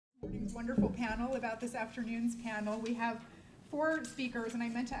wonderful panel, about this afternoon's panel. We have 4 speakers, and I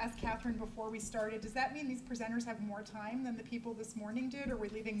meant to ask Catherine before we started, does that mean these presenters have more time than the people this morning did, or are we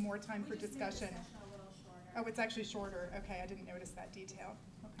leaving more time for discussion? Oh, it's actually shorter. Okay, I didn't notice that detail.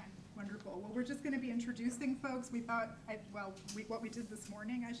 Okay, wonderful. Well, we're just going to be introducing folks. We thought, what we did this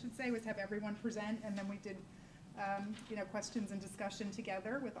morning, I should say, was have everyone present, and then we did, questions and discussion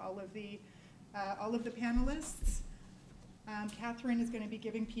together with all of the panelists. Catherine is going to be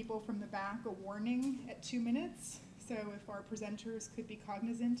giving people from the back a warning at 2 minutes. So if our presenters could be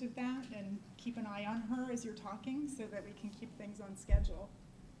cognizant of that and keep an eye on her as you're talking so that we can keep things on schedule.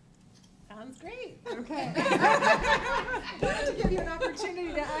 Sounds great. Okay. I wanted to give you an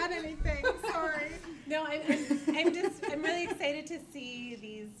opportunity to add anything. Sorry. No, I'm really excited to see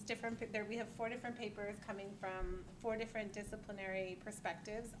these different. We have 4 different papers coming from 4 different disciplinary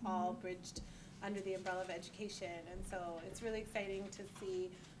perspectives, all bridged under the umbrella of education, and so it's really exciting to see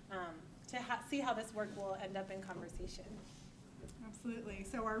see how this work will end up in conversation. Absolutely.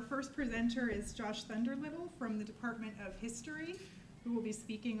 So our first presenter is Josh Thunderlittle from the Department of History, who will be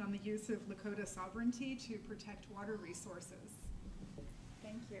speaking on the use of Lakota sovereignty to protect water resources.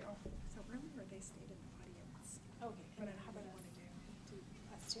 Thank you. So earlier they stayed in the audience. Okay. But how about I want to do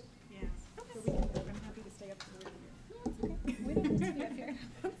us too? Yeah. Okay. So I'm happy to stay up here with you. No, it's okay. We don't need to be up here.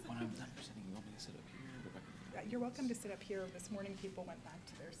 When I'm done presenting, you want me to sit up here or go back? You're welcome to sit up here. This morning people went back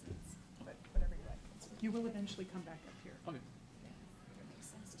to their seats, but whatever you like. You will eventually come back up here. Okay. It makes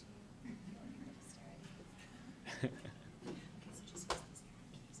sense to you.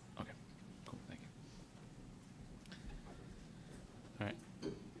 Okay, cool, thank you. All right.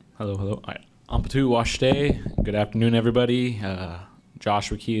 Hello. All right. Ampatu Washte. Good afternoon, everybody.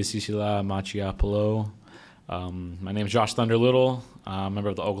 Josh Wiki Sisila Machia Palo. My name is Josh Thunderlittle. I'm a member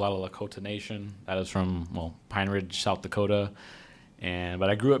of the Oglala Lakota Nation. That is from, Pine Ridge, South Dakota. But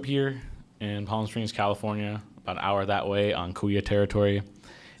I grew up here in Palm Springs, California, about an hour that way on Kuya territory.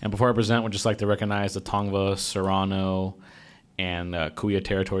 And before I present, would just like to recognize the Tongva, Serrano, and Kuya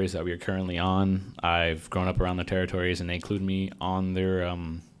territories that we are currently on. I've grown up around the territories, and they include me on their,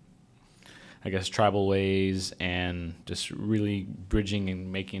 tribal ways, and just really bridging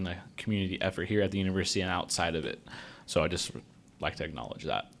and making a community effort here at the university and outside of it. So I just would like to acknowledge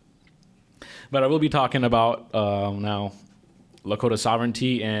that. But I will be talking about now Lakota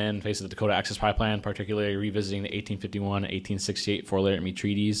sovereignty in face of the Dakota Access Pipeline, particularly revisiting the 1851 and 1868 Polarity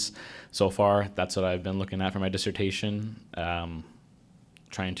treaties. So far, that's what I've been looking at for my dissertation,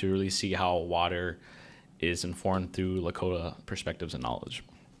 trying to really see how water is informed through Lakota perspectives and knowledge.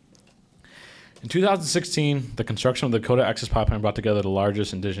 In 2016, the construction of the Dakota Access Pipeline brought together the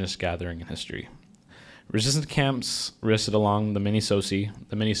largest indigenous gathering in history. Resistance camps rested along the Minnesota.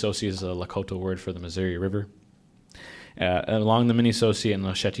 The Minnesota is a Lakota word for the Missouri River. Along the Minnesota and the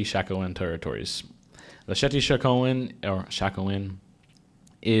Shetty-Shakowin territories. The Shetty-Shakowin, or Shakowin,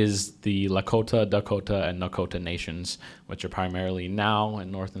 is the Lakota, Dakota, and Nakota nations, which are primarily now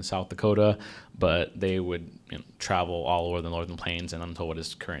in North and South Dakota, but they would travel all over the Northern Plains and until what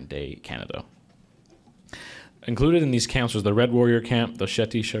is current-day Canada. Included in these camps was the Red Warrior Camp, the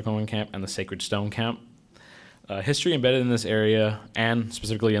Shetty-Shakowin Camp, and the Sacred Stone Camp. History embedded in this area, and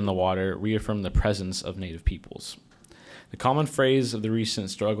specifically in the water, reaffirmed the presence of Native peoples. The common phrase of the recent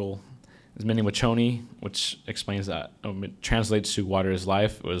struggle is Mini-Wachoni, which explains that, it translates to water is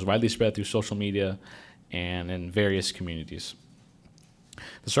life. It was widely spread through social media and in various communities.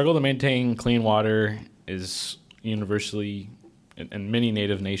 The struggle to maintain clean water is universally in many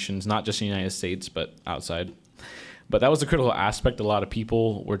Native nations, not just in the United States, but outside. But that was the critical aspect a lot of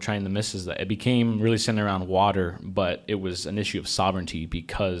people were trying to miss, is that it became really centered around water, but it was an issue of sovereignty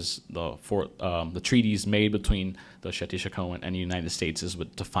because the treaties made between the Shetty-Shakowin and the United States is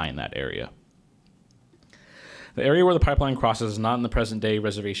what define that area. The area where the pipeline crosses is not in the present-day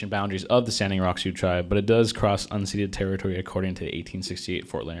reservation boundaries of the Standing Rock Sioux tribe, but it does cross unceded territory according to the 1868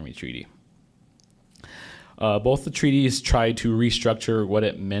 Fort Laramie Treaty. Both the treaties tried to restructure what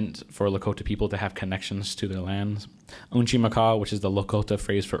it meant for Lakota people to have connections to their lands. Unchimaka, which is the Lakota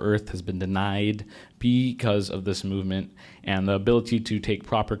phrase for earth, has been denied because of this movement and the ability to take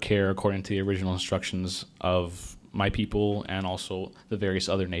proper care according to the original instructions of my people and also the various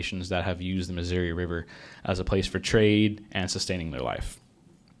other nations that have used the Missouri River as a place for trade and sustaining their life.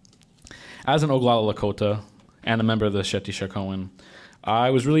 As an Oglala Lakota and a member of the Shetty-Shakowin,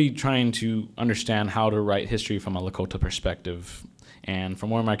 I was really trying to understand how to write history from a Lakota perspective. And from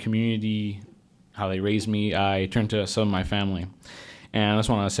where my community, how they raised me, I turned to some of my family. And I just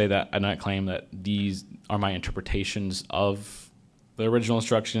want to say that I do not claim that these are my interpretations of the original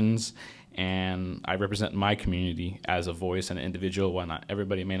instructions and I represent my community as a voice and an individual. While not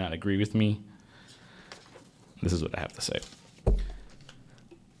everybody may not agree with me, this is what I have to say.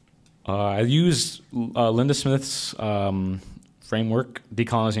 I used Linda Smith's framework,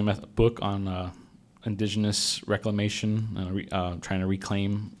 decolonizing book on indigenous reclamation, trying to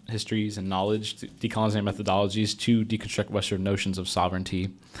reclaim histories and knowledge, decolonizing methodologies to deconstruct Western notions of sovereignty.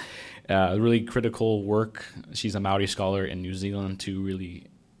 Really critical work. She's a Maori scholar in New Zealand to really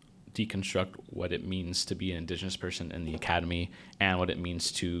deconstruct what it means to be an indigenous person in the academy and what it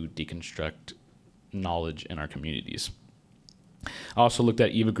means to deconstruct knowledge in our communities. I also looked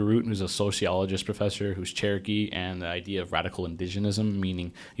at Eva Garut, who's a sociologist professor who's Cherokee, and the idea of radical indigenism,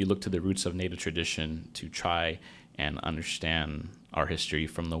 meaning you look to the roots of Native tradition to try and understand our history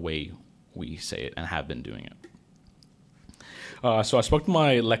from the way we say it and have been doing it. So I spoke to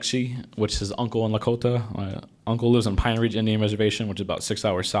my Lexi, which is uncle in Lakota. My uncle lives on Pine Ridge Indian Reservation, which is about 6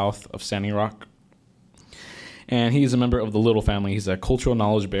 hours south of Standing Rock. And he's a member of the Little family. He's a cultural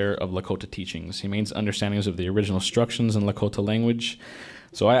knowledge bearer of Lakota teachings. He maintains understandings of the original instructions in Lakota language.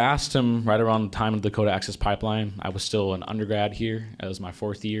 So I asked him right around the time of the Dakota Access Pipeline. I was still an undergrad here. It was my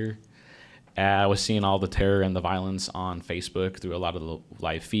 4th year. I was seeing all the terror and the violence on Facebook through a lot of the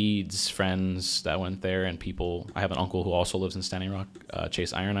live feeds, friends that went there, and people. I have an uncle who also lives in Standing Rock,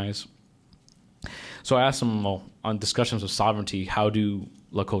 Chase Iron Eyes. So I asked him, well, on discussions of sovereignty, how do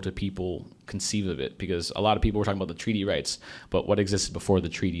Lakota people conceive of it? Because a lot of people were talking about the treaty rights, but what existed before the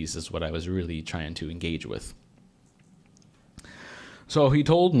treaties is what I was really trying to engage with. So he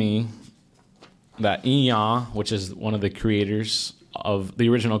told me that Inya, which is one of the creators of the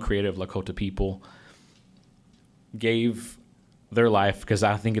original creator of Lakota people, gave their life, because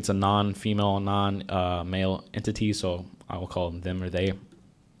I think it's a non-female, non-male entity, so I will call them or they,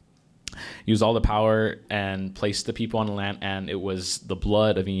 used all the power and placed the people on the land, and it was the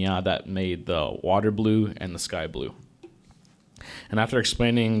blood of Inya that made the water blue and the sky blue. And after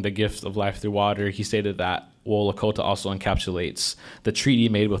explaining the gift of life through water, he stated that Lakota also encapsulates the treaty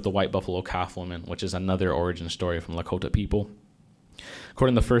made with the white buffalo calf woman, which is another origin story from Lakota people.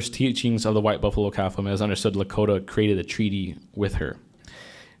 According to the first teachings of the white buffalo calf woman, it is understood Lakota created a treaty with her,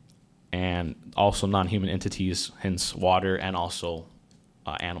 and also non-human entities, hence water, and also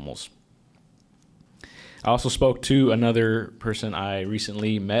animals. I also spoke to another person I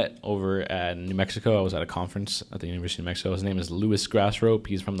recently met over at New Mexico. I was at a conference at the University of New Mexico. His name is Louis Grassrope.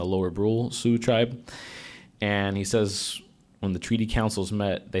 He's from the Lower Brule Sioux tribe. And he says when the treaty councils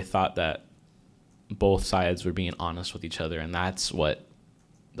met, they thought that both sides were being honest with each other. And that's what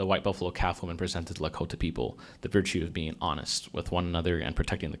the white buffalo calf woman presented to Lakota people, the virtue of being honest with one another and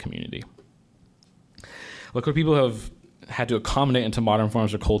protecting the community. Lakota people have had to accommodate into modern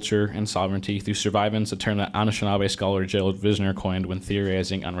forms of culture and sovereignty through survivance, a term that Anishinaabe scholar Gerald Visner coined when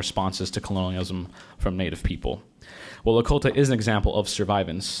theorizing on responses to colonialism from Native people. While Lakota is an example of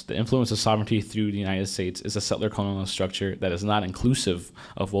survivance, the influence of sovereignty through the United States is a settler colonial structure that is not inclusive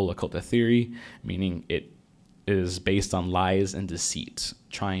of Lakota theory, meaning it is based on lies and deceit,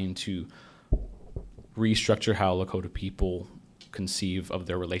 trying to restructure how Lakota people conceive of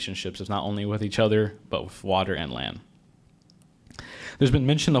their relationships, not only with each other, but with water and land. There's been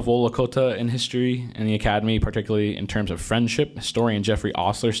mention of Lakota in history and the academy, particularly in terms of friendship. Historian Jeffrey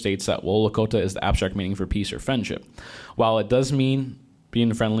Osler states that Lakota is the abstract meaning for peace or friendship. While it does mean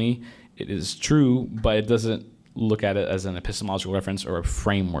being friendly, it is true, but it doesn't look at it as an epistemological reference or a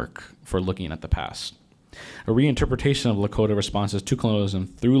framework for looking at the past. A reinterpretation of Lakota responses to colonialism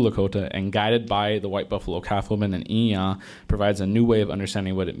through Lakota and guided by the white buffalo calf woman and Inya provides a new way of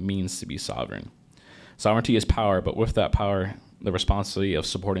understanding what it means to be sovereign. Sovereignty is power, but with that power, the responsibility of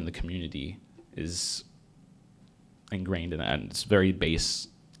supporting the community is ingrained in that, and it's very base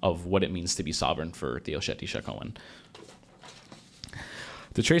of what it means to be sovereign for Theosheti Shekoan.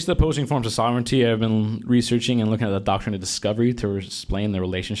 To trace the opposing forms of sovereignty, I've been researching and looking at the doctrine of discovery to explain the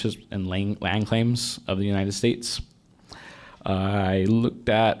relationships and land claims of the United States. I looked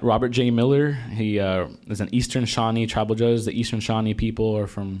at Robert J. Miller. He is an Eastern Shawnee tribal judge. The Eastern Shawnee people are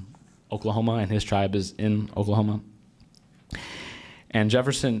from Oklahoma, and his tribe is in Oklahoma. And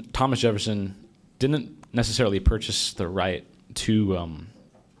Thomas Jefferson didn't necessarily purchase the right to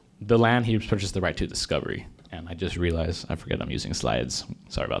the land. He purchased the right to discovery. And I just realized, I forget I'm using slides.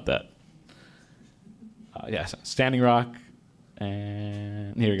 Sorry about that. Yes, Standing Rock.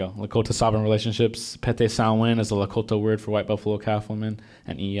 And here we go. Lakota sovereign relationships. Pete Sawin is the Lakota word for white buffalo calf woman.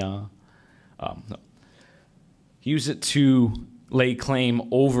 And Iya. No. He used it to lay claim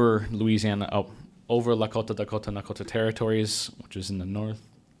over Louisiana, over Lakota, Dakota, Nakota territories, which is in the north.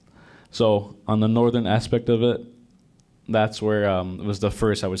 So on the northern aspect of it, that's where it was the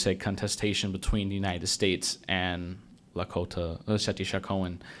first, I would say, contestation between the United States and Lakota,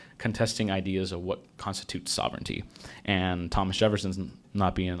 Shetty contesting ideas of what constitutes sovereignty. And Thomas Jefferson's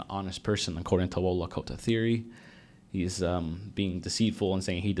not being an honest person according to Lakota theory. He's being deceitful and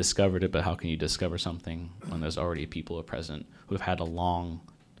saying he discovered it, but how can you discover something when there's already people who are present who have had a long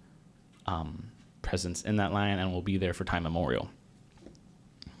presence in that land and will be there for time immemorial.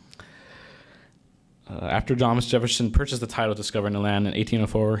 After Thomas Jefferson purchased the title discovering the land in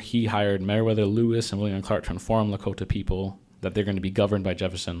 1804, he hired Meriwether Lewis and William Clark to inform Lakota people that they're going to be governed by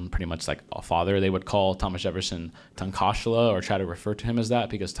Jefferson pretty much like a father. They would call Thomas Jefferson Tankashla or try to refer to him as that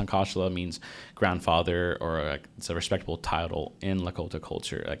because Tankashla means grandfather, or like, it's a respectable title in Lakota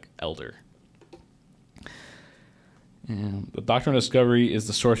culture, like elder. And the Doctrine of Discovery is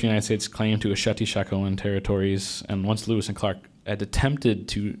the source of the United States' claim to Ashanti-Shakoan territories. And once Lewis and Clark had attempted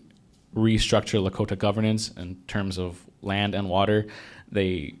to restructure Lakota governance in terms of land and water,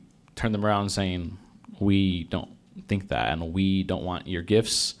 they turned them around saying, we don't think that and we don't want your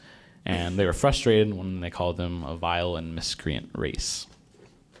gifts. And they were frustrated when they called them a vile and miscreant race.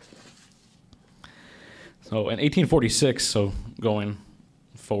 So in 1846, so going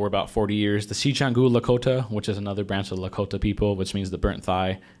forward about 40 years, the Sichangu Lakota, which is another branch of the Lakota people, which means the burnt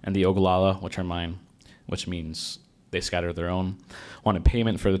thigh, and the Oglala, which are mine, which means they scatter their own, wanted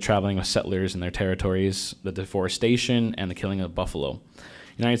payment for the traveling of settlers in their territories, the deforestation, and the killing of buffalo.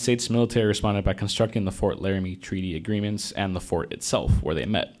 United States military responded by constructing the Fort Laramie Treaty Agreements and the fort itself, where they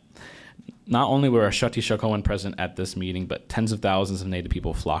met. Not only were Ashanti-Shakoan present at this meeting, but tens of thousands of Native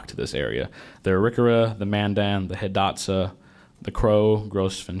people flocked to this area. The Arikara, the Mandan, the Hidatsa, the Crow,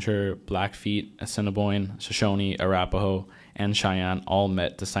 Gros Venture, Blackfeet, Assiniboine, Shoshone, Arapaho, and Cheyenne all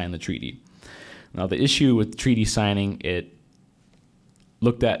met to sign the treaty. Now, the issue with treaty signing, it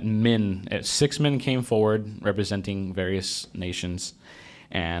looked at men. 6 men came forward representing various nations,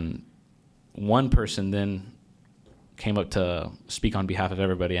 and one person then came up to speak on behalf of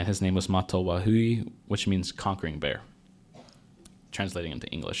everybody, and his name was Mato Wahui, which means conquering bear, translating into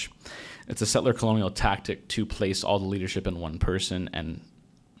English. It's a settler colonial tactic to place all the leadership in one person, and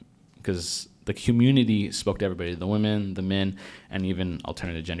because the community spoke to everybody, the women, the men, and even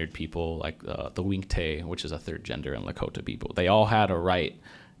alternative gendered people like the Winkte, which is a third gender in Lakota people. They all had a right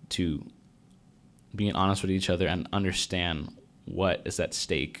to being honest with each other and understand what is at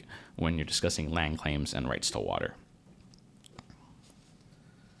stake when you're discussing land claims and rights to water.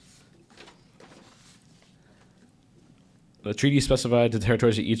 The treaty specified the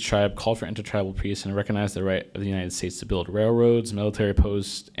territories of each tribe, called for intertribal peace, and recognized the right of the United States to build railroads, military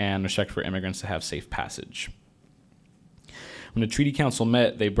posts, and respect for immigrants to have safe passage. When the Treaty Council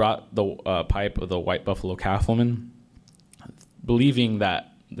met, they brought the pipe of the white buffalo cattlemen, believing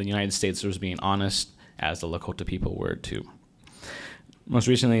that the United States was being honest, as the Lakota people were too. Most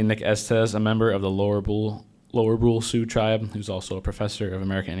recently, Nick Estes, a member of the Lower Brule Sioux tribe, who's also a professor of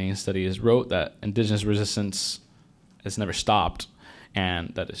American Indian Studies, wrote that indigenous resistance has never stopped,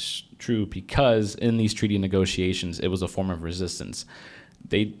 and that is true because in these treaty negotiations, it was a form of resistance.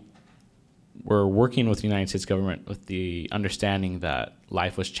 They were working with the United States government with the understanding that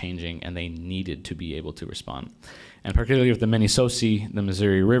life was changing and they needed to be able to respond. And particularly with the Minnesota, the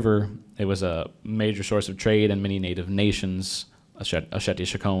Missouri River, it was a major source of trade, and many Native nations,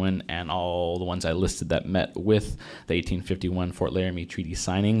 Ashanti-Shakoan, and all the ones I listed that met with the 1851 Fort Laramie Treaty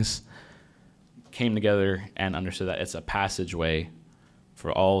signings, came together and understood that it's a passageway for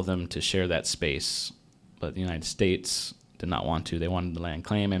all of them to share that space. But the United States did not want to. They wanted the land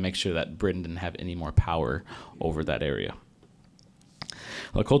claim and make sure that Britain didn't have any more power over that area.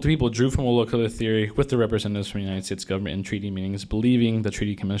 Lakota people drew from Lakota theory with the representatives from the United States government in treaty meetings, believing the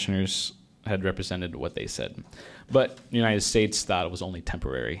treaty commissioners had represented what they said. But the United States thought it was only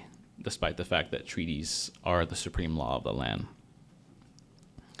temporary, despite the fact that treaties are the supreme law of the land.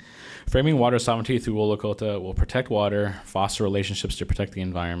 Framing water sovereignty through Lakota will protect water, foster relationships to protect the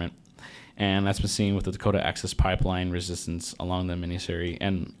environment, and that's been seen with the Dakota Access Pipeline resistance along the Minnesota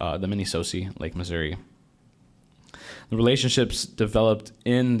and the Minnesota, Lake Missouri. The relationships developed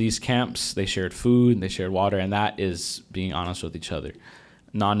in these camps, they shared food, they shared water, and that is being honest with each other.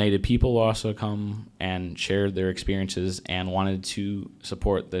 Non-Native people also come and shared their experiences and wanted to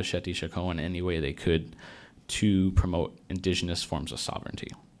support the Shetty-Shakoan in any way they could to promote indigenous forms of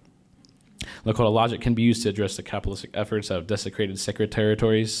sovereignty. Lakota logic can be used to address the capitalistic efforts that have desecrated sacred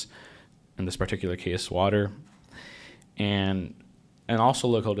territories, in this particular case, water, and also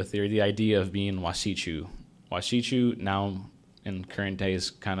Lakota theory, the idea of being Wasichu. Wasichu now in current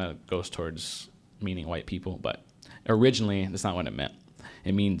days kind of goes towards meaning white people, but originally that's not what it meant.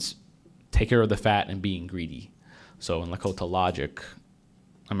 It means take care of the fat and being greedy. So in Lakota logic,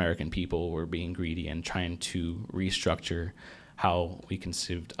 American people were being greedy and trying to restructure how we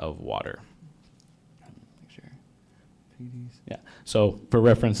conceived of water. Yeah. So for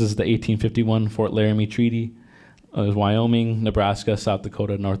reference, this is the 1851 Fort Laramie Treaty. It was Wyoming, Nebraska, South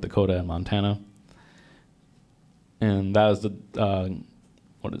Dakota, North Dakota, and Montana. And that was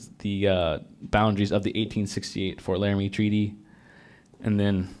the boundaries of the 1868 Fort Laramie Treaty. And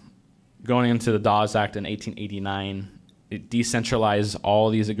then going into the Dawes Act in 1889, it decentralized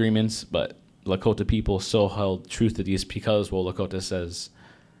all these agreements, but Lakota people still held truth to these because, well, Lakota says,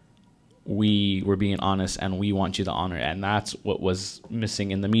 we were being honest and we want you to honor it. And that's what was missing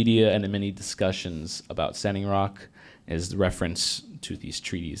in the media and in many discussions about Standing Rock, is the reference to these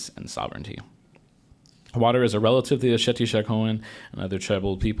treaties and sovereignty. Water is a relative to the Shetty-Shakhoan and other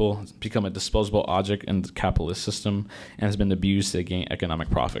tribal people. It's become a disposable object in the capitalist system and has been abused to gain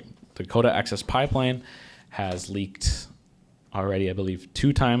economic profit. The Dakota Access Pipeline has leaked already, I believe,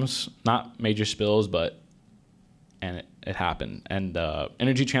 2 times. Not major spills, and it happened. And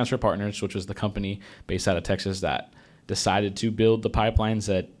Energy Transfer Partners, which was the company based out of Texas that decided to build the pipeline,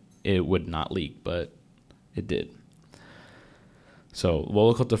 said it would not leak, but it did. So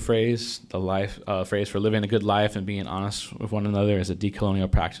Lakota phrase, phrase for living a good life and being honest with one another, is a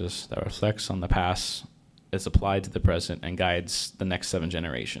decolonial practice that reflects on the past, is applied to the present, and guides the next 7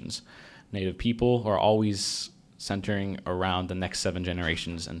 generations. Native people are always centering around the next 7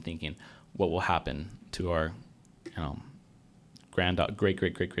 generations and thinking what will happen to our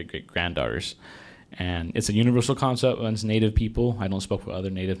great-great-great-great-great-granddaughters. And it's a universal concept when it's Native people. I don't speak with other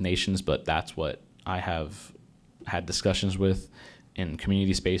Native nations, but that's what I have had discussions with in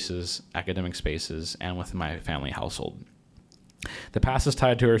community spaces, academic spaces, and within my family household. The past is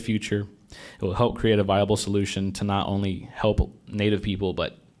tied to our future. It will help create a viable solution to not only help Native people,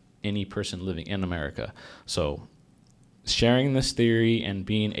 but any person living in America. So sharing this theory and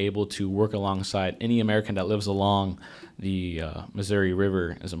being able to work alongside any American that lives along the Missouri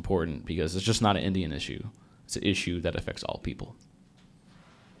River is important, because it's just not an Indian issue. It's an issue that affects all people.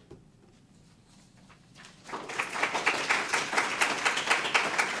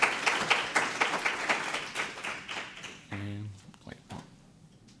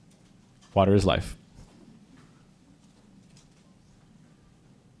 Water is life.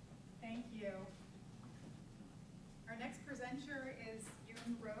 Thank you. Our next presenter is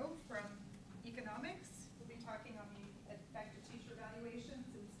Yoon from Economics. We'll be talking on the effect of teacher evaluations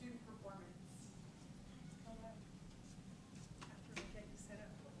and student performance. After we get you set up.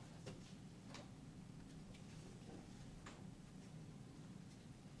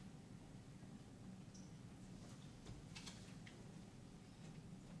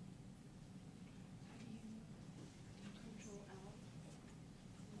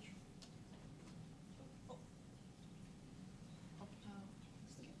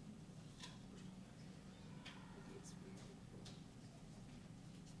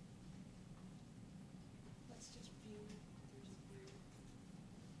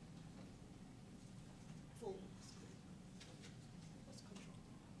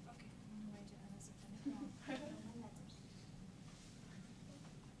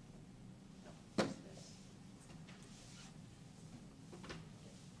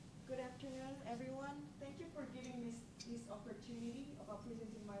 Everyone, thank you for giving me this opportunity about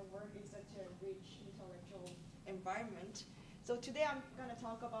presenting my work in such a rich intellectual environment. So today I'm going to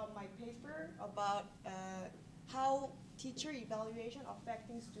talk about my paper about how teacher evaluation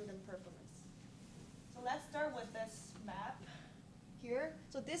affecting student performance. So let's start with this map here.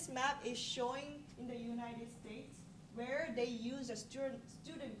 So this map is showing in the United States where they use a student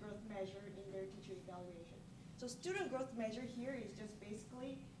growth measure in their teacher evaluation. So student growth measure here is just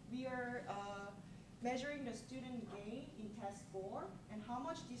basically we are measuring the student gain in test score and how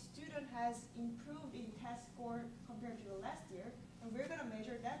much the student has improved in test score compared to the last year. And we're going to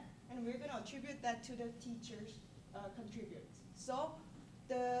measure that, and we're going to attribute that to the teachers' contributes. So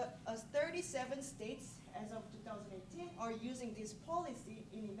the 37 states as of 2018 are using this policy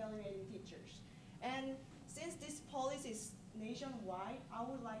in evaluating teachers. And since this policy is nationwide, I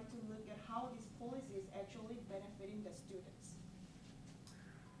would like to look at how this policy is actually benefiting the students.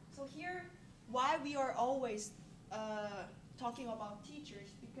 So here, why we are always talking about teachers,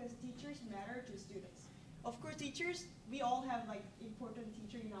 because teachers matter to students. Of course, teachers, we all have like important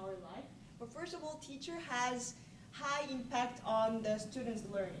teacher in our life, but first of all, teacher has high impact on the students'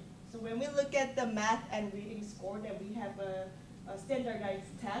 learning. So when we look at the math and reading score, that we have a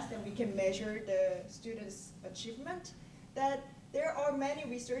standardized test and we can measure the students' achievement, that there are many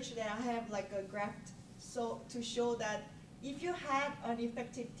research that I have like a graph to show that if you have an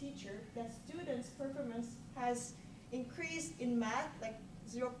effective teacher, that students' performance has increase in math, like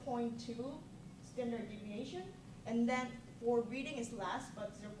 0.2 standard deviation, and then for reading is less,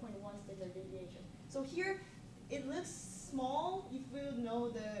 but 0.1 standard deviation. So here, it looks small if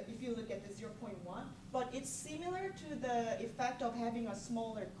you look at the 0.1, but it's similar to the effect of having a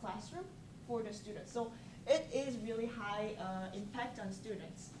smaller classroom for the students. So it is really high impact on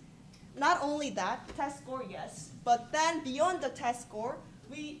students. Not only that, test score, yes, but then beyond the test score,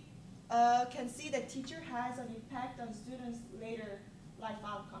 we can see that teacher has an impact on students' later life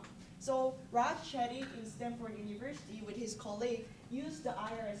outcome. So Raj Chetty in Stanford University with his colleague used the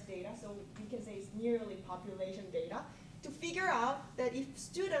IRS data, so you can say it's nearly population data, to figure out that if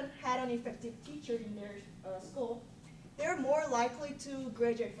student had an effective teacher in their school, they're more likely to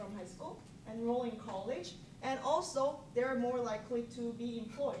graduate from high school, enroll in college, and also they're more likely to be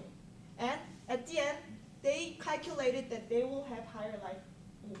employed. And at the end, they calculated that they will have higher life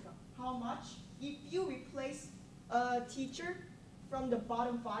income. How much? If you replace a teacher from the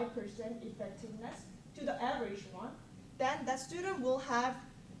bottom 5% effectiveness to the average one, then that student will have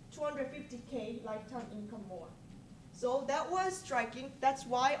 250K lifetime income more. So that was striking. That's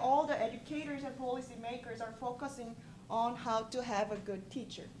why all the educators and policymakers are focusing on how to have a good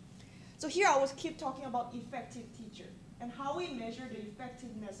teacher. So here I will keep talking about effective teacher and how we measure the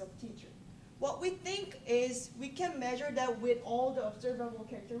effectiveness of teacher. What we think is we can measure that with all the observable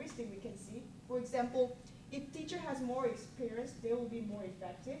characteristics we can see. For example, if teacher has more experience, they will be more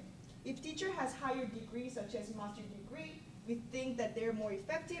effective. If teacher has higher degrees, such as master's degree, we think that they're more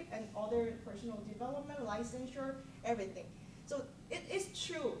effective, and other personal development, licensure, everything. So it is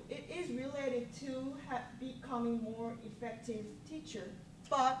true. It is related to becoming more effective teacher,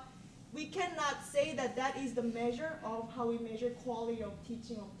 but we cannot say that that is the measure of how we measure quality of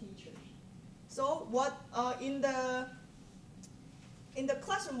teaching of teachers. So what in the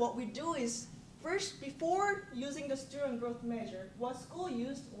classroom, what we do is first, before using the student growth measure, what school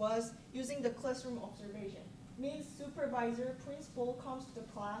used was using the classroom observation. Means supervisor, principal comes to the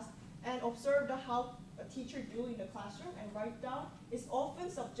class and observe how a teacher do in the classroom and write down. It's often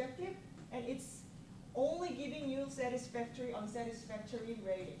subjective, and it's only giving you satisfactory, unsatisfactory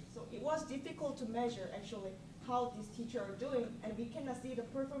rating. So it was difficult to measure actually how these teachers are doing, and we cannot see the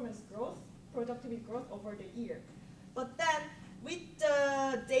performance growth, productivity growth over the year. But then with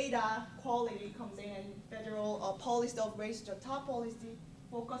the data quality comes in, and federal policy of raised the top policy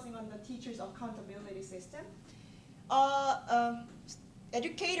focusing on the teachers' accountability system.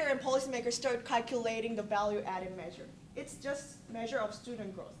 Educator and policymakers start calculating the value-added measure. It's just measure of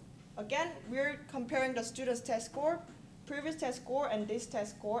student growth. Again, we're comparing the student's test score, previous test score, and this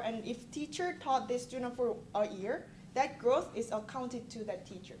test score. And if teacher taught this student for a year, that growth is accounted to that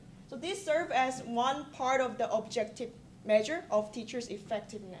teacher. So this serves as one part of the objective measure of teachers'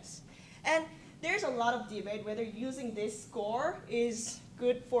 effectiveness. And there's a lot of debate whether using this score is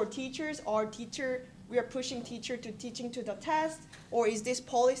good for teachers, or we are pushing teacher to teaching to the test, or is this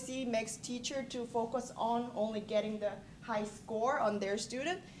policy makes teacher to focus on only getting the high score on their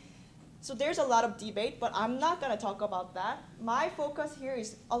student. So there's a lot of debate, but I'm not going to talk about that. My focus here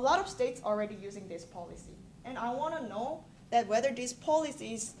is a lot of states already using this policy, and I want to know that whether this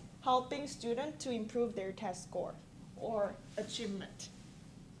policy is helping students to improve their test score or achievement.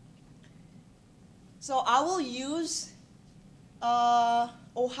 So I will use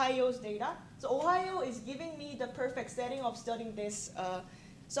Ohio's data. So Ohio is giving me the perfect setting of studying this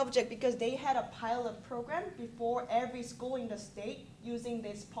subject because they had a pilot program before every school in the state using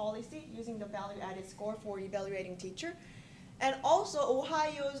this policy, using the value-added score for evaluating teacher. And also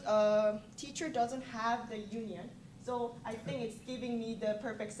Ohio's teacher doesn't have the union. So I think it's giving me the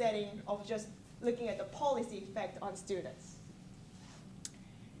perfect setting of just looking at the policy effect on students.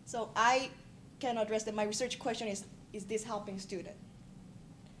 So I can address that. My research question is this helping student?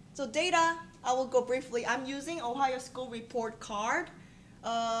 So data, I will go briefly. I'm using Ohio School Report Card.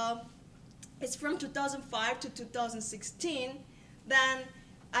 It's from 2005 to 2016. Then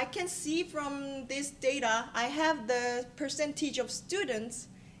I can see from this data, I have the percentage of students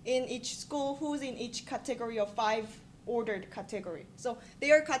in each school who's in each category of 5 ordered category. So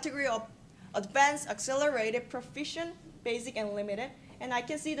they are category of advanced, accelerated, proficient, basic, and limited. And I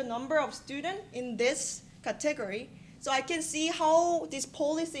can see the number of students in this category. So I can see how this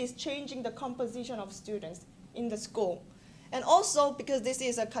policy is changing the composition of students in the school. And also, because this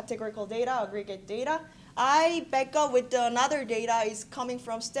is a categorical data, aggregate data, I back up with another data is coming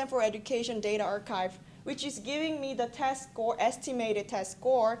from Stanford Education Data Archive, which is giving me the test score, estimated test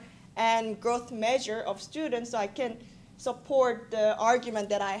score, and growth measure of students, so I can support the argument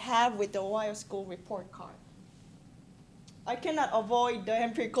that I have with the Ohio School Report Card. I cannot avoid the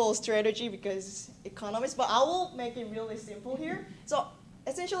empirical strategy because economists, but I will make it really simple here. So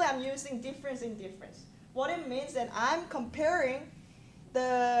essentially, I'm using difference in difference. What it means that I'm comparing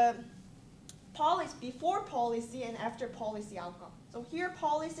the policy before policy and after policy outcome. So here,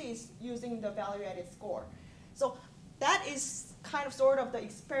 policy is using the value-added score. So that is kind of sort of the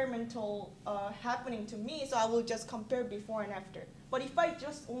experimental happening to me, so I will just compare before and after. But if I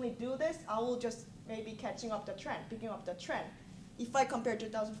just only do this, I will just maybe catching up the trend, picking up the trend. If I compare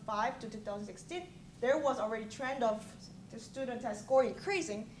 2005 to 2016, there was already trend of the student test score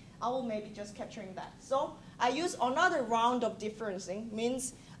increasing. I will maybe just capturing that. So I use another round of differencing,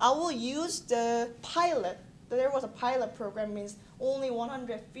 means I will use the pilot. There was a pilot program, means only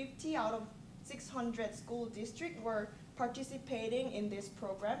 150 out of 600 school districts were participating in this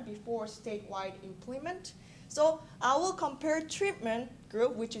program before statewide implement. So I will compare treatment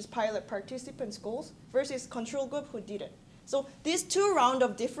group, which is pilot participant schools, versus control group who didn't. So these two rounds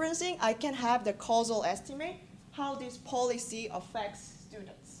of differencing, I can have the causal estimate, how this policy affects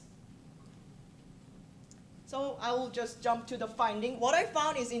students. So I will just jump to the finding. What I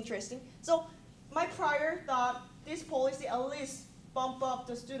found is interesting. So my prior thought, this policy at least bump up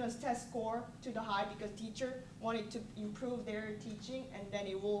the students' test score to the high because teacher wanted to improve their teaching and then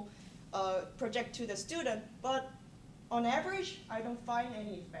it will project to the student. But on average, I don't find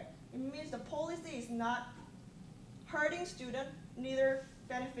any effect. It means the policy is not hurting student, neither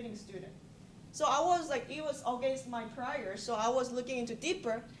benefiting student. So I was like, it was against my prior, so I was looking into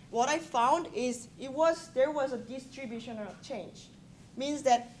deeper. What I found is there was a distributional change. Means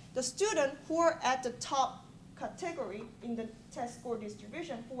that the student who are at the top category in the test score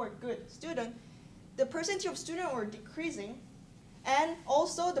distribution, who are good students, the percentage of students are decreasing, and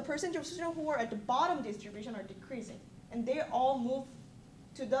also the percentage of students who are at the bottom distribution are decreasing. And they all move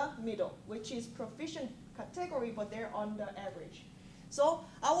to the middle, which is proficient category, but they're on the average. So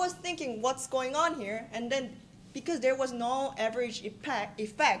I was thinking, what's going on here? And then, because there was no average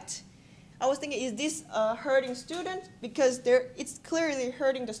effect, I was thinking, is this hurting students? Because it's clearly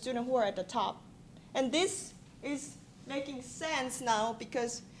hurting the students who are at the top. And this is making sense now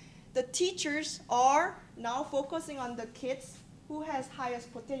because the teachers are now focusing on the kids who has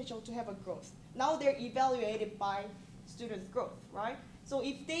highest potential to have a growth. Now they're evaluated by students' growth, right? So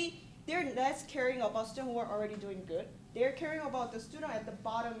if they're less caring about students who are already doing good, they're caring about the student at the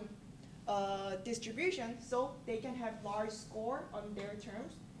bottom distribution, so they can have large score on their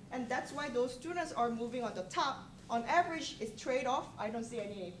terms. And that's why those students are moving on the top. On average, it's trade-off. I don't see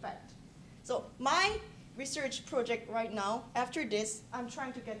any effect. So my research project right now, after this, I'm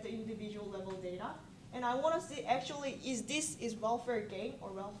trying to get the individual level data. And I want to see actually, is welfare gain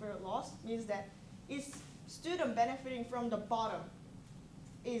or welfare loss? Means that is student benefiting from the bottom?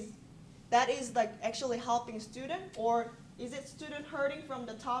 That is like actually helping student, or is it student hurting from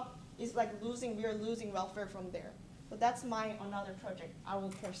the top? Is like we're losing welfare from there. So that's my another project I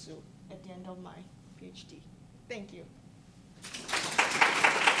will pursue at the end of my PhD. Thank you.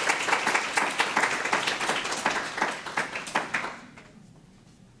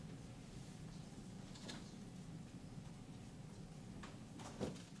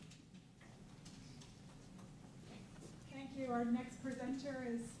 Thank you. Our next presenter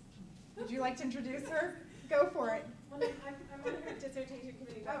is, would you like to introduce her? Go for it. Well, I'm on her dissertation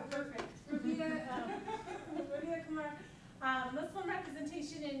committee. Oh, perfect. Rabea Qamar, Muslim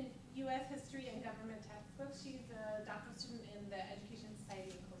representation in U.S. history and government textbooks. She's a doctoral student in the Education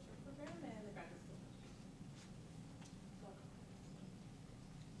Society and Culture program and the graduate school. Welcome.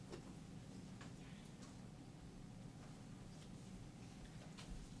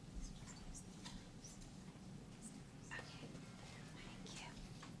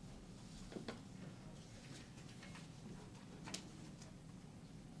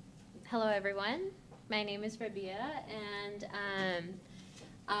 Hello, everyone. My name is Rabea, and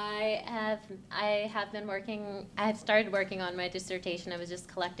I have started working on my dissertation. I was just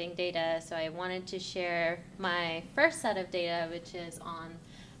collecting data, so I wanted to share my first set of data, which is on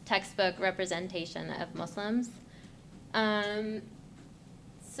textbook representation of Muslims.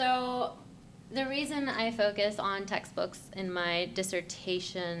 So the reason I focus on textbooks in my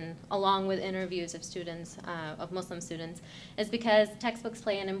dissertation, along with interviews of students, of Muslim students, is because textbooks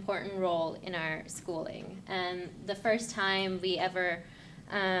play an important role in our schooling. And the first time we ever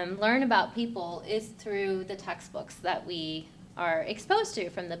learn about people is through the textbooks that we are exposed to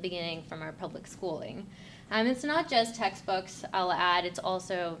from the beginning from our public schooling. It's not just textbooks, I'll add, it's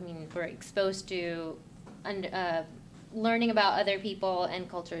also, we're exposed to learning about other people and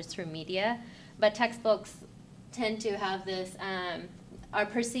cultures through media. But textbooks tend to have this are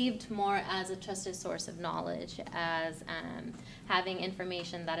perceived more as a trusted source of knowledge, as having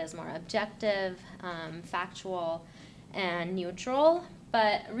information that is more objective, factual, and neutral.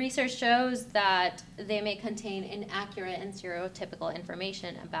 But research shows that they may contain inaccurate and stereotypical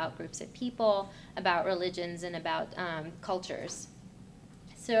information about groups of people, about religions, and about cultures.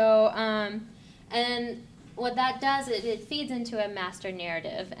 So, and what that does, it feeds into a master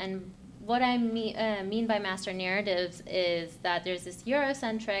narrative. And what I mean by master narratives is that there's this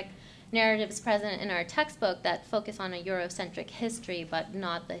Eurocentric narratives present in our textbook that focus on a Eurocentric history, but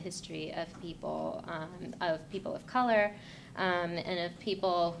not the history of people of color, and of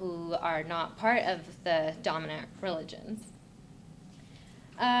people who are not part of the dominant religions.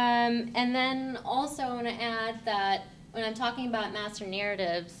 And then also I want to add that when I'm talking about master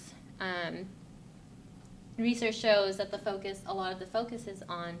narratives, research shows that a lot of the focus is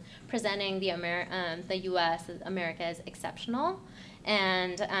on presenting the U.S. America as exceptional,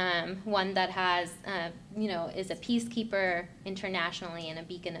 and one that has, is a peacekeeper internationally and a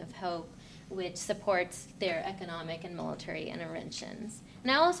beacon of hope, which supports their economic and military interventions.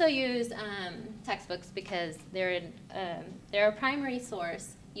 And I also use textbooks because they're a primary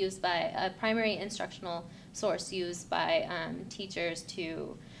source used by a primary instructional source used by teachers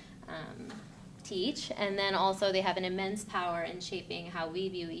to teach, and then also they have an immense power in shaping how we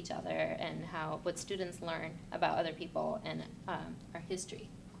view each other and what students learn about other people and our history.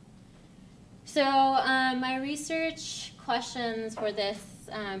 So my research questions for this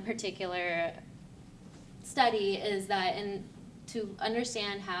particular study is that to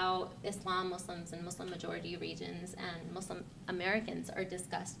understand how Islam, Muslims, and Muslim majority regions and Muslim Americans are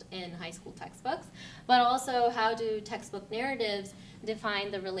discussed in high school textbooks, but also how do textbook narratives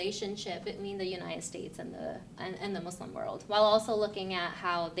define the relationship between the United States and the Muslim world, while also looking at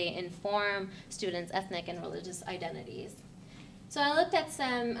how they inform students' ethnic and religious identities. So I looked at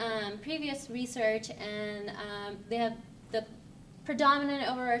some previous research, and the predominant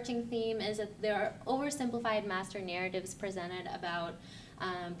overarching theme is that there are oversimplified master narratives presented about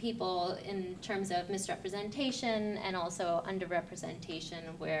people in terms of misrepresentation and also underrepresentation,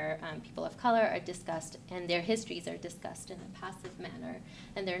 where people of color are discussed and their histories are discussed in a passive manner,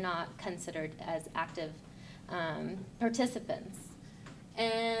 and they're not considered as active participants.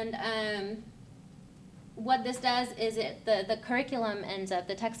 And what this does is the curriculum ends up,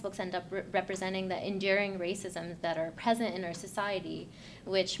 the textbooks end up representing the enduring racisms that are present in our society,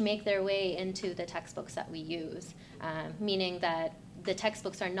 which make their way into the textbooks that we use, meaning that the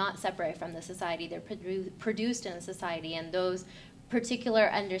textbooks are not separate from the society, they're produced in a society, and those particular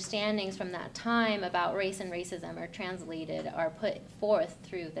understandings from that time about race and racism are translated, are put forth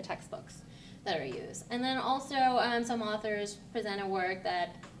through the textbooks that are used. And then also some authors present a work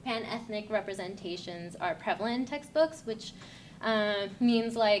that pan-ethnic representations are prevalent in textbooks, which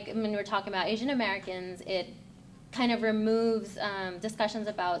means, like when we're talking about Asian Americans, it kind of removes discussions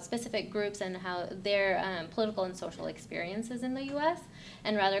about specific groups and how their political and social experiences in the U.S.,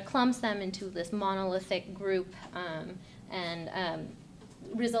 and rather clumps them into this monolithic group and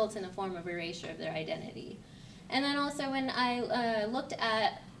results in a form of erasure of their identity. And then also when I looked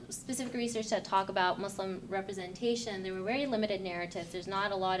at specific research that talk about Muslim representation, there were very limited narratives. There's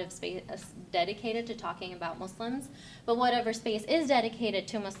not a lot of space dedicated to talking about Muslims, but whatever space is dedicated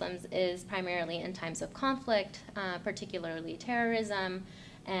to Muslims is primarily in times of conflict, particularly terrorism,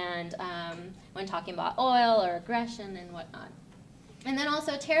 and when talking about oil or aggression and whatnot. And then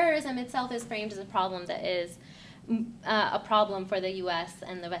also terrorism itself is framed as a problem that is a problem for the U.S.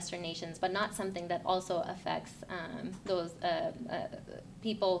 and the Western nations, but not something that also affects those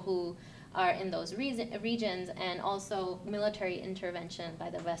people who are in those regions, and also military intervention by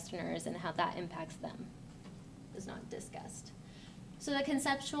the Westerners and how that impacts them is not discussed. So the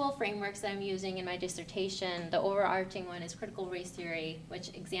conceptual frameworks that I'm using in my dissertation, the overarching one is critical race theory, which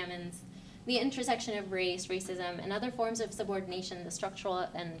examines the intersection of race, racism, and other forms of subordination, the structural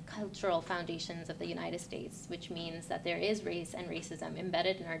and cultural foundations of the United States, which means that there is race and racism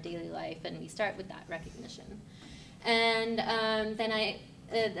embedded in our daily life, and we start with that recognition. And then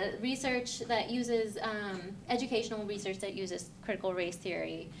the research that uses, educational research that uses critical race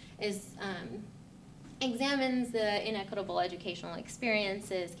theory examines the inequitable educational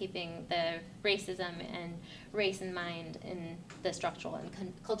experiences, keeping the racism and race in mind in the structural and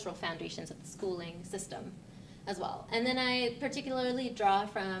cultural foundations of the schooling system as well. And then I particularly draw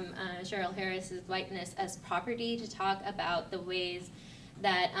from Cheryl Harris's Whiteness as Property to talk about the ways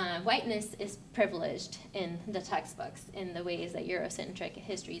that whiteness is privileged in the textbooks, in the ways that Eurocentric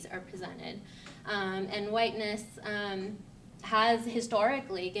histories are presented. And whiteness has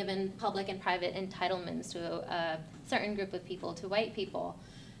historically given public and private entitlements to a certain group of people, to white people.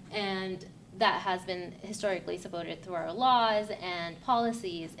 And that has been historically supported through our laws and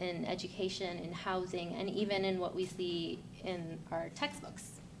policies in education, in housing, and even in what we see in our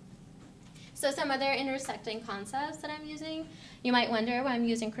textbooks. So some other intersecting concepts that I'm using, you might wonder why I'm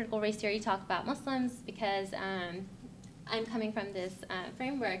using critical race theory to talk about Muslims, because I'm coming from this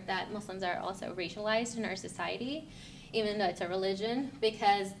framework that Muslims are also racialized in our society, even though it's a religion,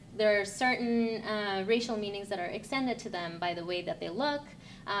 because there are certain racial meanings that are extended to them by the way that they look,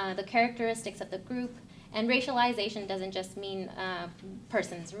 the characteristics of the group, and racialization doesn't just mean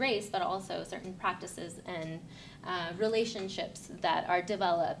person's race, but also certain practices and relationships that are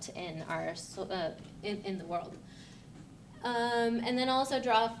developed in our in the world. And then also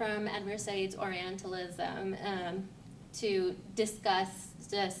draw from Edward Said's Orientalism to discuss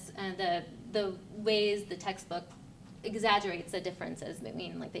just the ways the textbook exaggerates the differences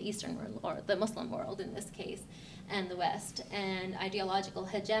between like the Eastern world, or the Muslim world in this case, and the West, and ideological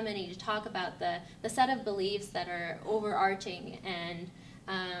hegemony to talk about the set of beliefs that are overarching, and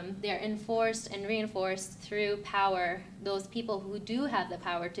they're enforced and reinforced through power, those people who do have the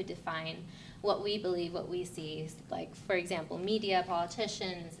power to define what we believe, what we see, like, for example, media,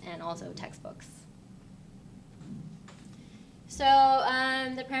 politicians, and also textbooks. So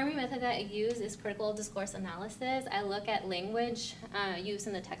the primary method that I use is critical discourse analysis. I look at language used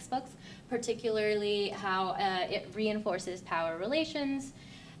in the textbooks, particularly how it reinforces power relations.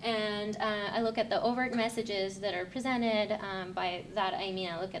 And I look at the overt messages that are presented. By that I mean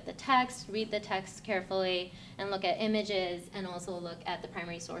I look at the text, read the text carefully, and look at images, and also look at the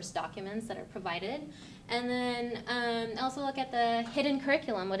primary source documents that are provided. And then also look at the hidden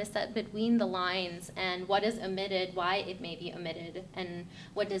curriculum, what is said between the lines, and what is omitted, why it may be omitted, and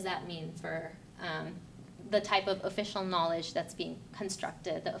what does that mean for the type of official knowledge that's being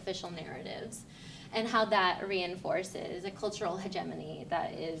constructed, the official narratives, and how that reinforces a cultural hegemony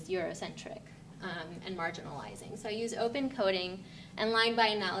that is Eurocentric and marginalizing. So I use open coding and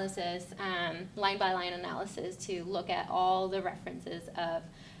line-by-line analysis to look at all the references of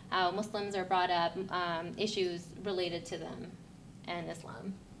how Muslims are brought up, issues related to them, and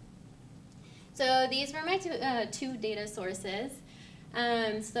Islam. So these were my two data sources.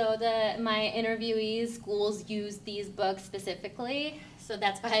 So my interviewees, schools use these books specifically, so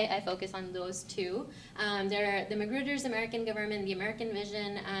that's why I focus on those two. They're the Magruder's American Government, the American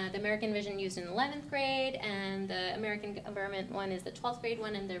Vision used in 11th grade, and the American Government one is the 12th grade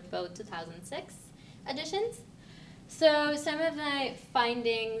one, and they're both 2006 editions. So some of my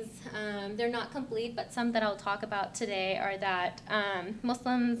findings, they're not complete, but some that I'll talk about today are that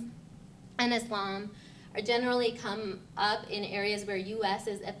Muslims and Islam are generally come up in areas where U.S.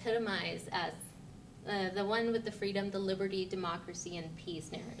 is epitomized as the one with the freedom, the liberty, democracy, and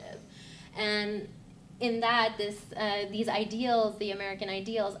peace narrative. And in that, these ideals, the American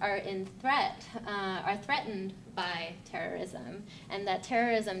ideals, are threatened by terrorism, and that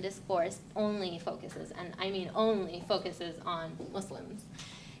terrorism discourse only focuses, and I mean only focuses on Muslims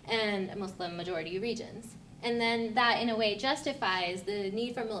and Muslim majority regions. And then that, in a way, justifies the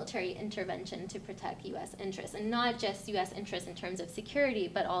need for military intervention to protect U.S. interests, and not just U.S. interests in terms of security,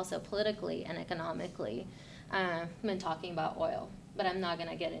 but also politically and economically, when talking about oil. But I'm not going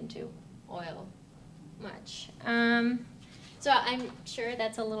to get into oil much. So I'm sure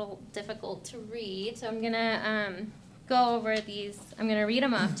that's a little difficult to read, so I'm going to go over these. I'm going to read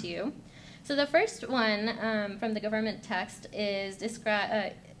them off to you. So the first one from the government text is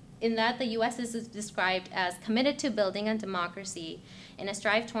in that the U.S. is described as committed to building a democracy in a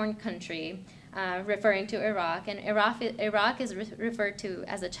strife-torn country, referring to Iraq. And Iraq is referred to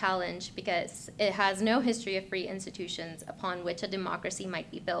as a challenge because it has no history of free institutions upon which a democracy might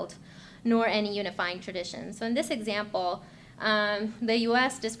be built, nor any unifying tradition. So in this example, the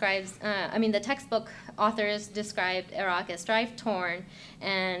U.S. describes, the textbook authors described Iraq as strife-torn,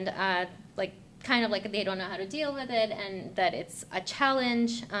 and kind of like they don't know how to deal with it, and that it's a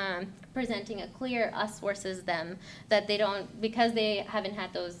challenge, presenting a clear us versus them, that they don't, because they haven't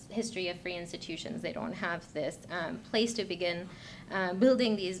had those history of free institutions, they don't have this place to begin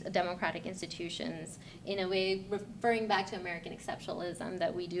building these democratic institutions in a way referring back to American exceptionalism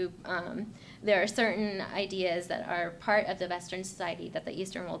that we do. There are certain ideas that are part of the Western society that the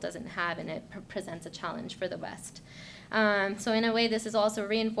Eastern world doesn't have, and it presents a challenge for the West. So in a way, this is also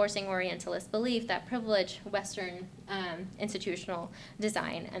reinforcing Orientalist belief that privilege Western institutional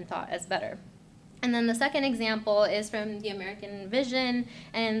design and thought as better. And then the second example is from the American Vision,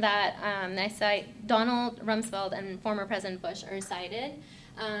 and that I cite Donald Rumsfeld and former President Bush are cited.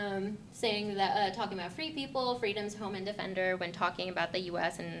 saying that talking about free people, freedom's home and defender when talking about the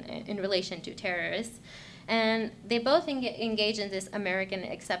U.S. in relation to terrorists. And they both engage in this American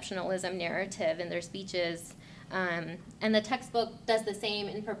exceptionalism narrative in their speeches. And the textbook does the same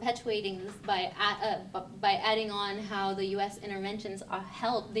in perpetuating this by adding on how the U.S. interventions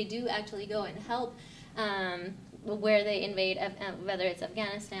help. They do actually go and help where they invade, whether it's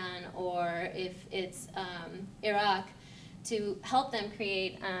Afghanistan or if it's Iraq, to help them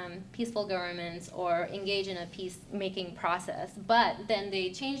create peaceful governments or engage in a peacemaking process. But then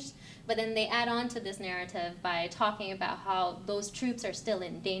they add on to this narrative by talking about how those troops are still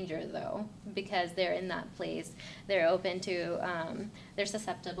in danger, though, because they're in that place. They're open to, they're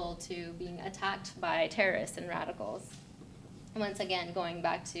susceptible to being attacked by terrorists and radicals. Once again, going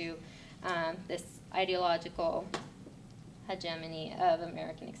back to this ideological hegemony of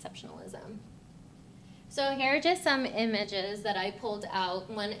American exceptionalism. So here are just some images that I pulled out.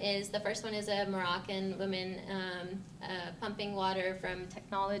 The first one is a Moroccan woman pumping water from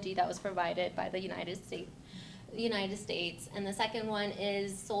technology that was provided by the United States. And the second one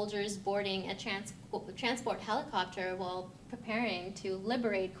is soldiers boarding a transport helicopter while preparing to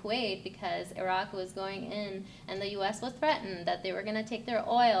liberate Kuwait because Iraq was going in and the U.S. was threatened that they were going to take their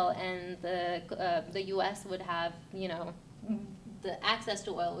oil and the U.S. would have, the access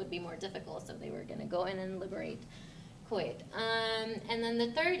to oil would be more difficult, so they were going to go in and liberate Kuwait. And then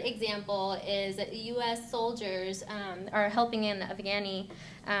the third example is that U.S. soldiers are helping an Afghani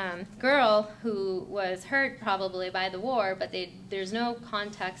girl who was hurt probably by the war, but there's no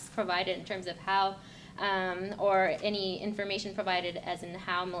context provided in terms of how or any information provided as in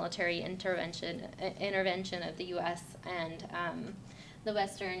how military intervention of the U.S. and the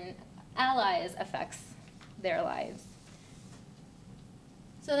Western allies affects their lives.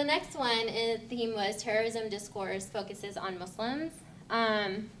 So the next one, theme was terrorism discourse focuses on Muslims.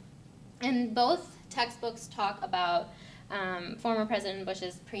 And both textbooks talk about former President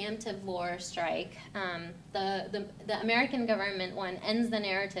Bush's preemptive war strike. The American government one ends the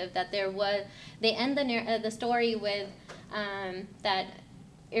narrative that they end the story with that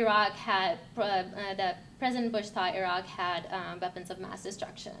Iraq had, that President Bush thought Iraq had weapons of mass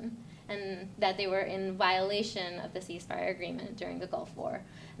destruction, and that they were in violation of the ceasefire agreement during the Gulf War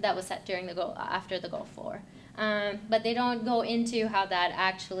that was set after the Gulf War. But they don't go into how that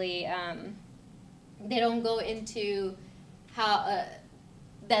actually, they don't go into how,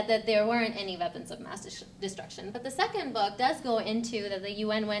 that there weren't any weapons of mass destruction. But the second book does go into that the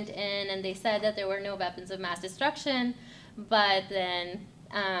UN went in and they said that there were no weapons of mass destruction, but then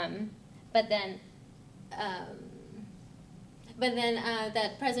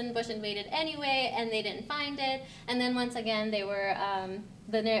that President Bush invaded anyway, and they didn't find it. And then once again, they were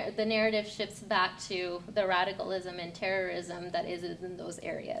the narrative shifts back to the radicalism and terrorism that is in those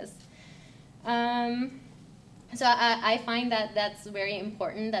areas. So I find that that's very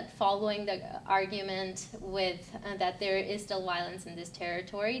important, that following the argument with that there is still violence in this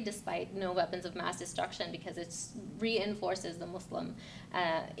territory despite no weapons of mass destruction, because it reinforces the Muslim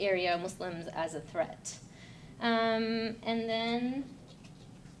area, Muslims as a threat. And then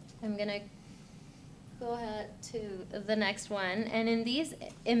I'm going to go ahead to the next one. And in these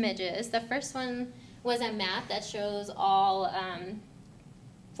images, the first one was a map that shows all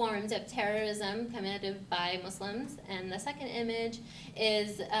forms of terrorism committed by Muslims. And the second image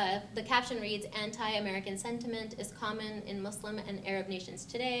is, the caption reads, "Anti-American sentiment is common in Muslim and Arab nations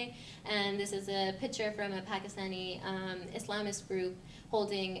today." And this is a picture from a Pakistani Islamist group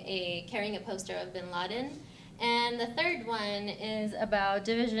carrying a poster of bin Laden. And the third one is about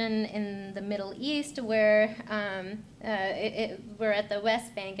division in the Middle East, where we're at the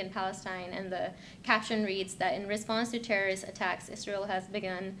West Bank in Palestine, and the caption reads that in response to terrorist attacks, Israel has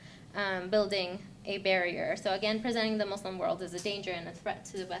begun building a barrier. So again, presenting the Muslim world as a danger and a threat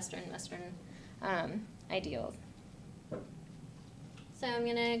to the Western ideals. So I'm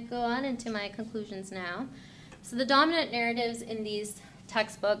going to go on into my conclusions now. So the dominant narratives in these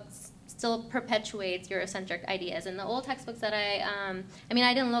textbooks still perpetuates Eurocentric ideas. In the old textbooks that I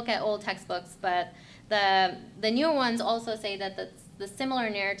didn't look at old textbooks, but the newer ones also say that the similar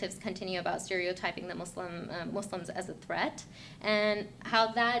narratives continue about stereotyping the Muslims as a threat, and how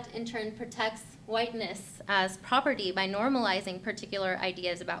that in turn protects whiteness as property by normalizing particular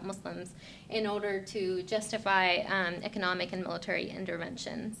ideas about Muslims in order to justify economic and military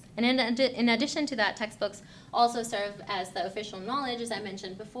interventions. And in addition to that, textbooks also serve as the official knowledge, as I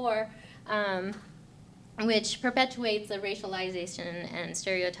mentioned before, which perpetuates the racialization and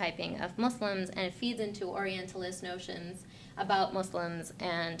stereotyping of Muslims, and it feeds into Orientalist notions about Muslims,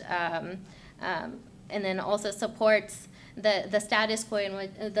 and then also supports the status quo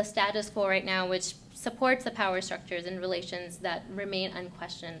the status quo right now, which supports the power structures and relations that remain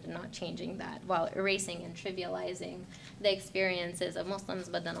unquestioned and not changing that, while erasing and trivializing the experiences of Muslims,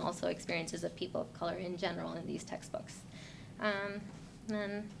 but then also experiences of people of color in general in these textbooks.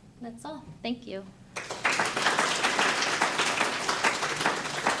 And that's all. Thank you.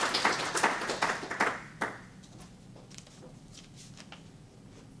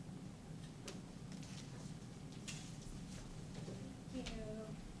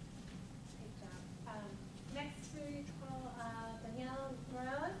 Next we call Danielle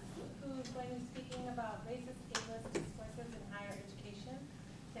Mireles, who's going to be speaking about racist, ableist discourses in higher education.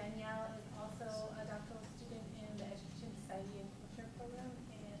 Danielle is also a doctoral student in the Education, Society, and Culture program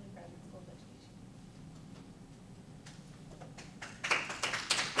in graduate school of education.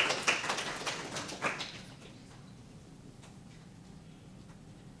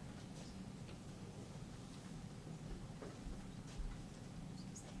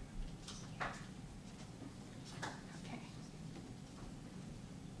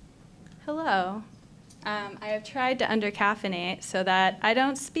 Hello. I have tried to under-caffeinate so that I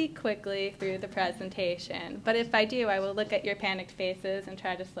don't speak quickly through the presentation, but if I do, I will look at your panicked faces and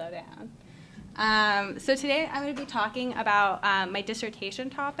try to slow down. So today I'm going to be talking about my dissertation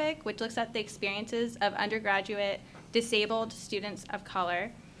topic, which looks at the experiences of undergraduate disabled students of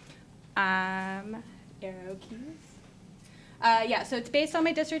color. Arrow keys. Yeah, so it's based on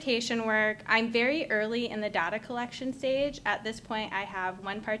my dissertation work. I'm very early in the data collection stage. At this point, I have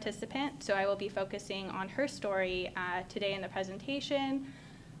one participant, so I will be focusing on her story today in the presentation,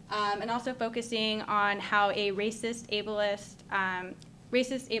 and also focusing on how a racist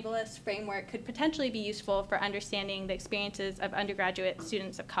ableist framework could potentially be useful for understanding the experiences of undergraduate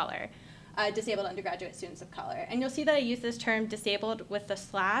students of color, disabled undergraduate students of color. And you'll see that I use this term disabled with the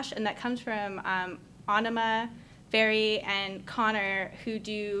slash, and that comes from Anima, Barry, and Connor, who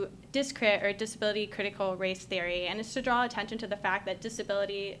do discrit, or disability critical race theory, and it's to draw attention to the fact that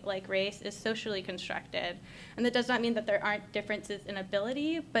disability, like race, is socially constructed. And that does not mean that there aren't differences in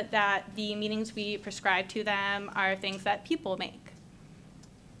ability, but that the meanings we prescribe to them are things that people make.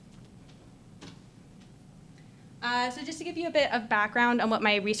 So just to give you a bit of background on what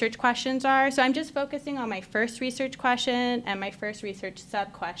my research questions are, so I'm just focusing on my first research question and my first research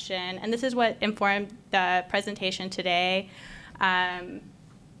sub-question, and this is what informed the presentation today.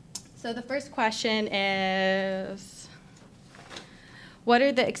 So the first question is, what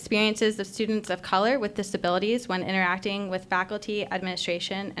are the experiences of students of color with disabilities when interacting with faculty,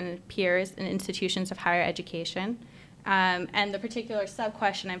 administration, and peers in institutions of higher education? And the particular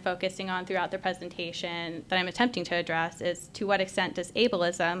sub-question I'm focusing on throughout the presentation that I'm attempting to address is, to what extent does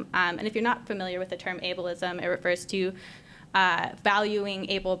ableism, and if you're not familiar with the term ableism, it refers to valuing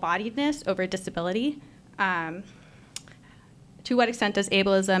able-bodiedness over disability. To what extent does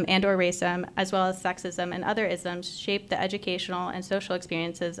ableism and or racism, as well as sexism and other isms, shape the educational and social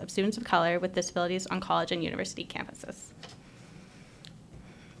experiences of students of color with disabilities on college and university campuses?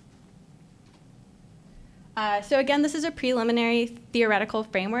 So again, this is a preliminary theoretical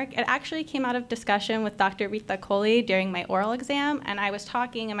framework. It actually came out of discussion with Dr. Rita Kohli during my oral exam, and I was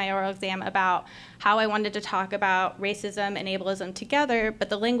talking in my oral exam about how I wanted to talk about racism and ableism together, but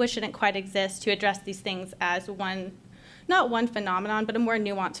the language didn't quite exist to address these things as one, not one phenomenon, but a more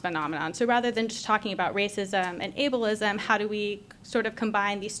nuanced phenomenon. So rather than just talking about racism and ableism, how do we sort of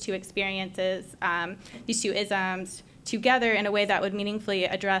combine these two experiences, these two isms, together in a way that would meaningfully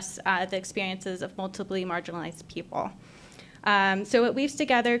address the experiences of multiply marginalized people. So it weaves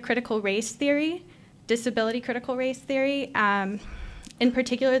together critical race theory, disability critical race theory, in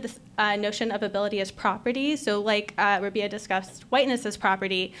particular this notion of ability as property. So like Rabea discussed whiteness as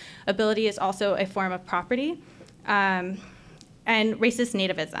property, ability is also a form of property, and racist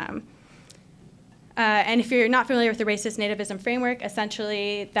nativism. And if you're not familiar with the racist nativism framework,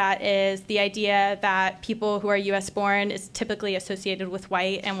 essentially that is the idea that people who are US born is typically associated with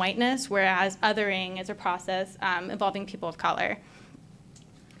white and whiteness, whereas othering is a process involving people of color.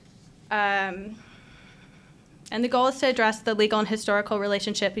 And the goal is to address the legal and historical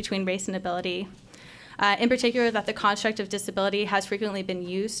relationship between race and ability. In particular, that the construct of disability has frequently been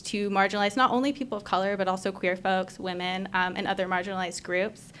used to marginalize not only people of color, but also queer folks, women, and other marginalized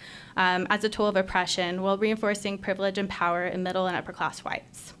groups as a tool of oppression, while reinforcing privilege and power in middle and upper class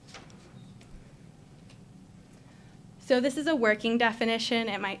whites. So this is a working definition.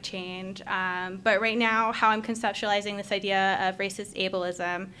 It might change. But right now, how I'm conceptualizing this idea of racist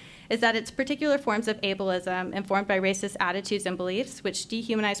ableism is that it's particular forms of ableism informed by racist attitudes and beliefs which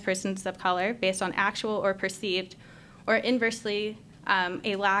dehumanize persons of color based on actual or perceived, or inversely,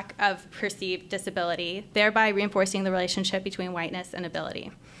 a lack of perceived disability, thereby reinforcing the relationship between whiteness and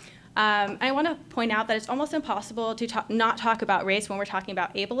ability. And I want to point out that it's almost impossible to not talk about race when we're talking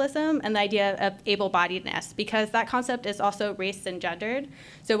about ableism and the idea of able-bodiedness, because that concept is also race and gendered.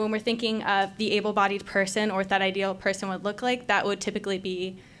 So when we're thinking of the able-bodied person or what that ideal person would look like, that would typically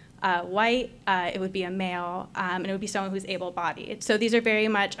be white, it would be a male, and it would be someone who's able-bodied. So these are very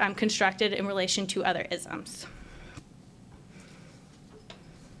much constructed in relation to other isms.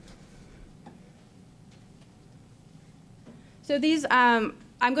 So these,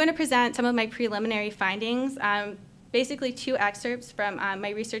 I'm going to present some of my preliminary findings, basically 2 excerpts from my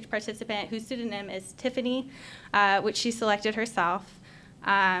research participant whose pseudonym is Tiffany, which she selected herself.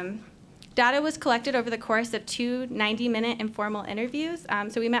 Data was collected over the course of 2 90-minute informal interviews.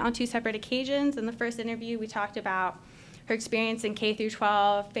 So we met on 2 separate occasions. In the first interview, we talked about her experience in K through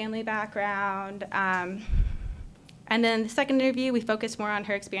 12, family background, and then the second interview, we focused more on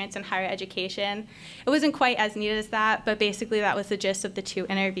her experience in higher education. It wasn't quite as neat as that, but basically that was the gist of the 2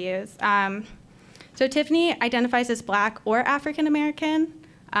 interviews. So Tiffany identifies as Black or African American.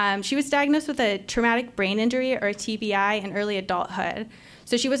 She was diagnosed with a traumatic brain injury, or TBI, in early adulthood.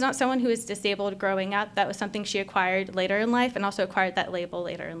 So she was not someone who was disabled growing up. That was something she acquired later in life, and also acquired that label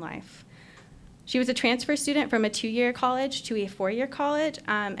later in life. She was a transfer student from a 2-year college to a 4-year college,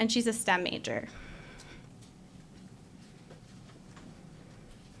 and she's a STEM major.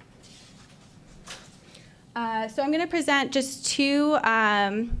 So I'm going to present just 2,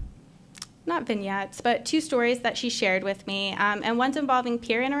 not vignettes, but 2 stories that she shared with me. And one's involving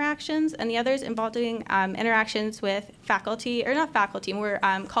peer interactions, and the other's involving interactions with faculty, or not faculty, more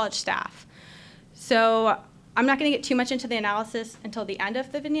college staff. So I'm not going to get too much into the analysis until the end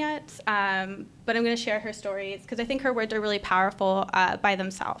of the vignettes, but I'm going to share her stories, because I think her words are really powerful by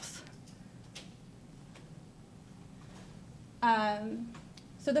themselves.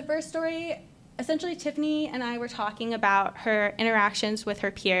 So the first story, essentially, Tiffany and I were talking about her interactions with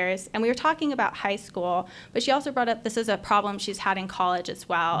her peers, and we were talking about high school, but she also brought up this is a problem she's had in college as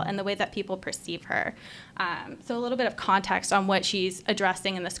well, and the way that people perceive her. So a little bit of context on what she's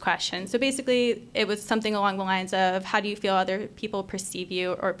addressing in this question. So basically, it was something along the lines of, how do you feel other people perceive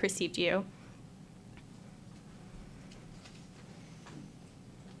you or perceived you?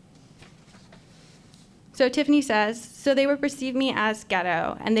 So Tiffany says, so they would perceive me as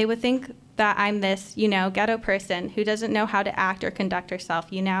ghetto, and they would think that I'm this, ghetto person who doesn't know how to act or conduct herself,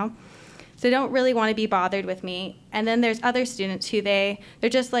 So don't really want to be bothered with me. And then there's other students who they're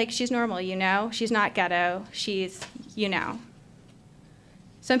just like, she's normal, She's not ghetto, she's,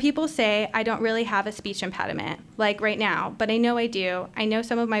 Some people say I don't really have a speech impediment, like right now, but I know I do. I know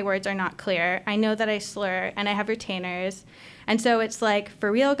some of my words are not clear. I know that I slur, and I have retainers. And so it's like,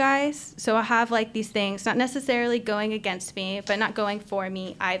 for real, guys? So I'll have like these things, not necessarily going against me, but not going for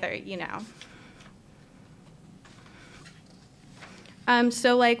me either,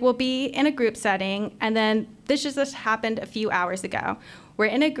 So like, we'll be in a group setting, and then this just happened a few hours ago. We're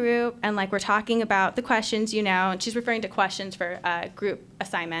in a group, and like, we're talking about the questions, and she's referring to questions for a group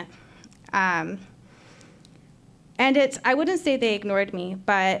assignment. And I wouldn't say they ignored me,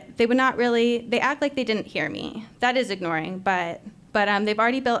 but they act like they didn't hear me. That is ignoring, but they've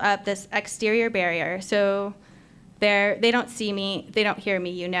already built up this exterior barrier. So they don't see me, they don't hear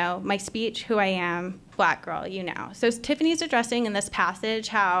me, my speech, who I am, Black girl, So Tiffany's addressing in this passage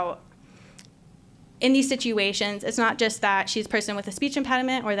how in these situations, it's not just that she's a person with a speech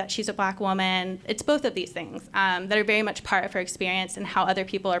impediment or that she's a Black woman. It's both of these things that are very much part of her experience and how other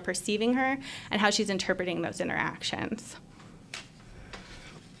people are perceiving her and how she's interpreting those interactions.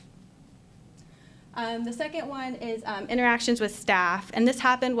 The second one is interactions with staff. And this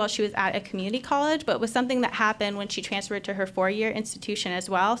happened while she was at a community college, but was something that happened when she transferred to her 4-year institution as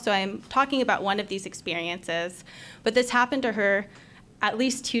well. So I'm talking about one of these experiences. But this happened to her at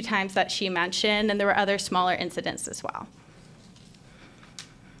least 2 times that she mentioned, and there were other smaller incidents as well.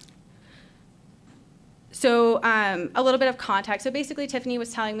 So a little bit of context. So basically, Tiffany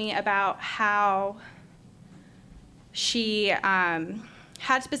was telling me about how she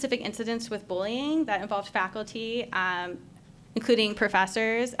had specific incidents with bullying that involved faculty, including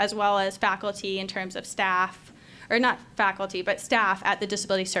professors, as well as faculty in terms of staff, or not faculty, but staff at the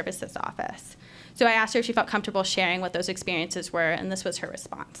Disability Services Office. So I asked her if she felt comfortable sharing what those experiences were, and this was her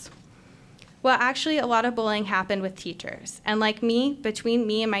response. Well, actually, a lot of bullying happened with teachers. And like me, between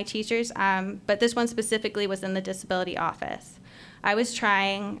me and my teachers, but this one specifically was in the disability office. I was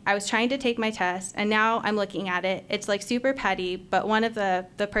trying to take my test, and now I'm looking at it. It's like super petty, but one of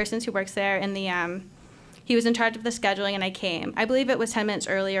the persons who works there in the, he was in charge of the scheduling, and I came. I believe it was 10 minutes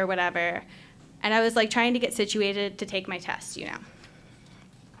early or whatever. And I was like trying to get situated to take my test,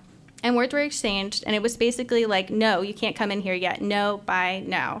 And words were exchanged, and it was basically like, no, you can't come in here yet. No, bye,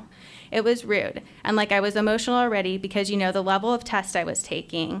 no. It was rude. And like I was emotional already because, you know, the level of test I was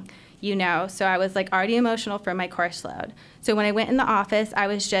taking, you know, so I was like already emotional from my course load. So when I went in the office, I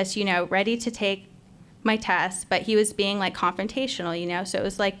was just, you know, ready to take my test, but he was being like confrontational, you know, so it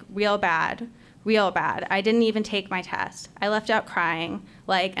was like real bad. I didn't even take my test. I left out crying,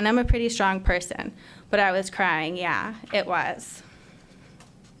 like, and I'm a pretty strong person, but I was crying, yeah, it was.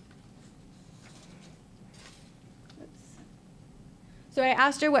 So I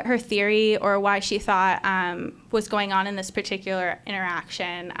asked her what her theory or why she thought was going on in this particular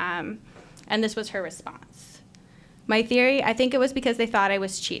interaction, and this was her response. My theory, I think it was because they thought I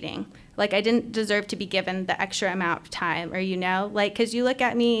was cheating. Like I didn't deserve to be given the extra amount of time, or you know, like, because you look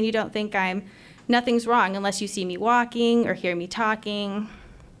at me and you don't think nothing's wrong unless you see me walking or hear me talking.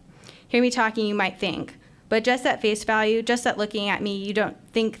 Hear me talking, you might think. But just at face value, just at looking at me, you don't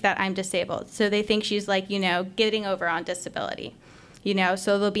think that I'm disabled. So they think she's like, you know, getting over on disability. You know,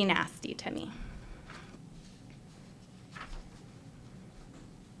 so they'll be nasty to me.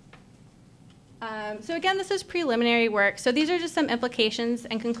 So again, this is preliminary work. So these are just some implications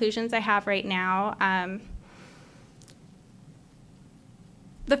and conclusions I have right now.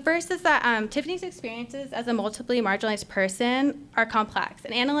 The first is that Tiffany's experiences as a multiply marginalized person are complex,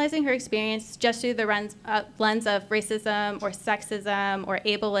 and analyzing her experience just through the lens of racism or sexism or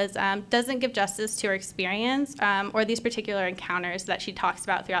ableism doesn't give justice to her experience or these particular encounters that she talks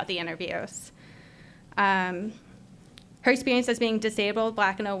about throughout the interviews. Her experience as being disabled,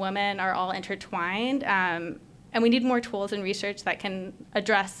 Black, and a woman are all intertwined, and we need more tools and research that can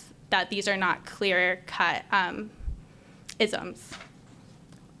address that these are not clear-cut isms.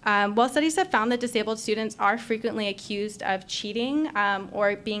 While studies have found that disabled students are frequently accused of cheating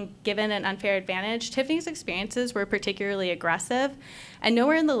or being given an unfair advantage, Tiffany's experiences were particularly aggressive, and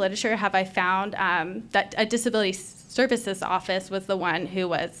nowhere in the literature have I found that a disability services office was the one who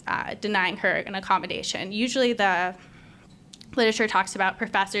was denying her an accommodation. Usually the literature talks about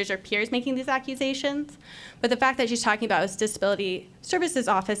professors or peers making these accusations, but the fact that she's talking about was disability services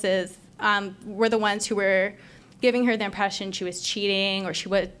offices were the ones who were giving her the impression she was cheating or she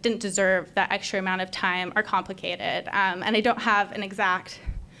didn't deserve that extra amount of time are complicated. And I don't have an exact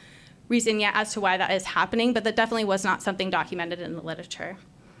reason yet as to why that is happening, but that definitely was not something documented in the literature.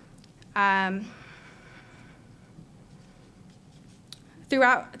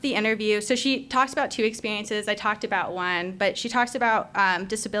 Throughout the interview, so she talks about two experiences, I talked about one, but she talks about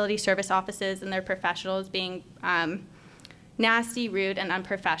disability service offices and their professionals being nasty, rude, and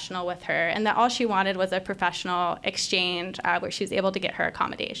unprofessional with her, and that all she wanted was a professional exchange where she was able to get her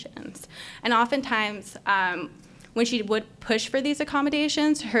accommodations. And oftentimes, when she would push for these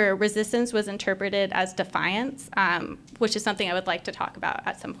accommodations, her resistance was interpreted as defiance, which is something I would like to talk about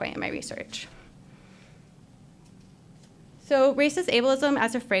at some point in my research. So racist ableism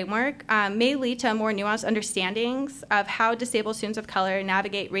as a framework may lead to more nuanced understandings of how disabled students of color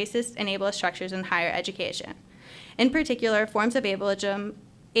navigate racist and ableist structures in higher education. In particular, forms of ableism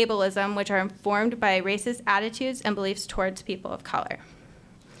which are informed by racist attitudes and beliefs towards people of color.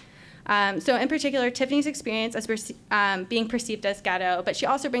 So in particular, Tiffany's experience as being perceived as ghetto, but she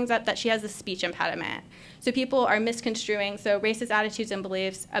also brings up that she has a speech impediment. So people are misconstruing, so racist attitudes and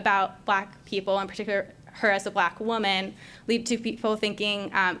beliefs about Black people, in particular her as a Black woman, lead to people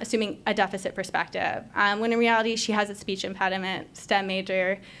thinking, assuming a deficit perspective, when in reality she has a speech impediment, STEM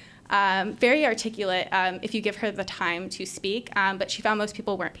major, very articulate if you give her the time to speak, but she found most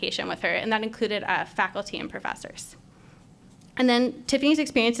people weren't patient with her, and that included faculty and professors. And then Tiffany's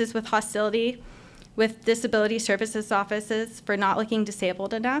experiences with hostility with disability services offices for not looking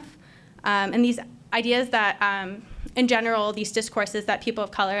disabled enough, and these ideas that, in general, these discourses that people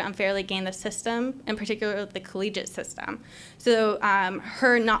of color unfairly gain the system, in particular the collegiate system. So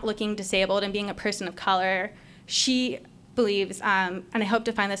her not looking disabled and being a person of color, she believes, and I hope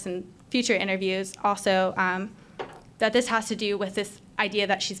to find this in future interviews also, that this has to do with this idea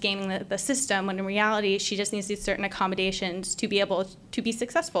that she's gaming the system, when in reality she just needs these certain accommodations to be able to be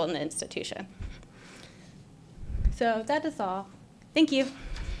successful in the institution. So that is all. Thank you.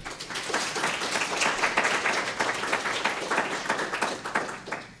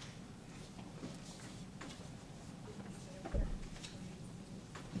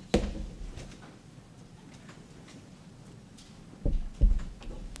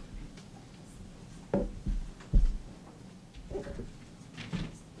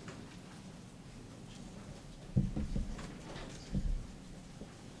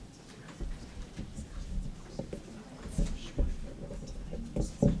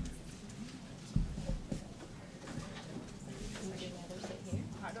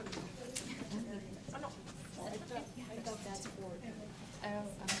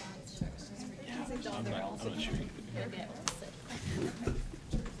 I'm not sure.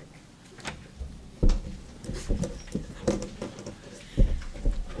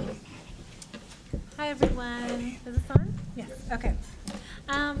 Hi everyone. Is this on? Yes. Okay.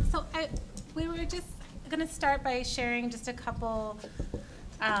 We were just going to start by sharing just a couple.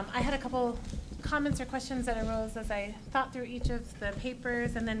 I had a couple comments or questions that arose as I thought through each of the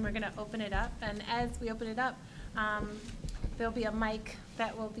papers, and then we're going to open it up. And as we open it up, there'll be a mic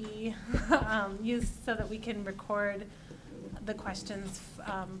that will be used so that we can record the questions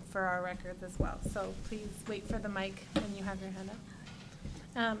for our records as well. So please wait for the mic when you have your hand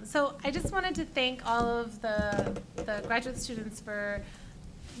up. So I just wanted to thank all of the graduate students for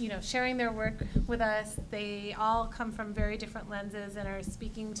sharing their work with us. They all come from very different lenses and are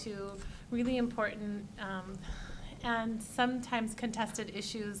speaking to really important and sometimes contested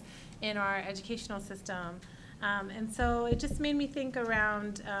issues in our educational system. And so it just made me think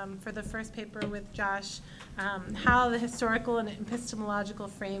around, for the first paper with Josh, how the historical and epistemological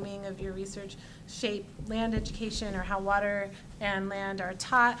framing of your research shape land education, or how water and land are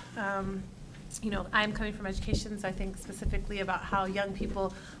taught. I'm coming from education, so I think specifically about how young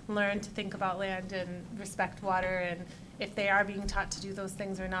people learn to think about land and respect water, and if they are being taught to do those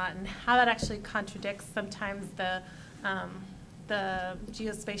things or not, and how that actually contradicts sometimes the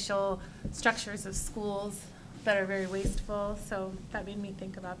geospatial structures of schools that are very wasteful. So that made me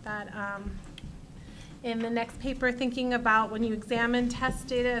think about that. In the next paper, thinking about when you examine test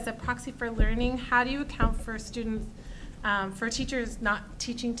data as a proxy for learning, how do you account for students, for teachers not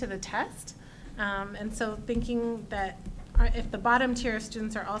teaching to the test? And so thinking that if the bottom tier of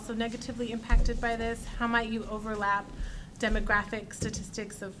students are also negatively impacted by this, how might you overlap demographic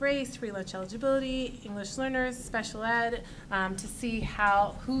statistics of race, free lunch eligibility, English learners, special ed, to see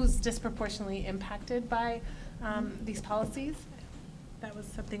who's disproportionately impacted by these policies? That was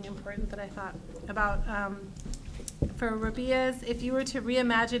something important that I thought about. For Rabea's, if you were to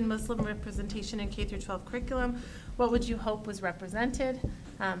reimagine Muslim representation in K-12 curriculum, what would you hope was represented?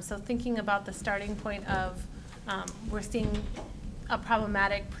 So thinking about the starting point of, we're seeing a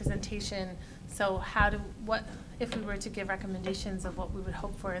problematic presentation, so if we were to give recommendations of what we would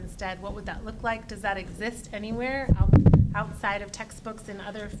hope for instead, what would that look like? Does that exist anywhere outside of textbooks and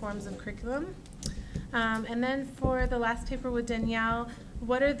other forms of curriculum? And then for the last paper with Danielle,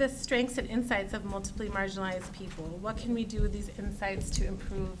 what are the strengths and insights of multiply marginalized people? What can we do with these insights to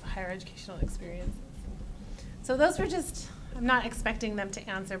improve higher educational experiences? So those were just, I'm not expecting them to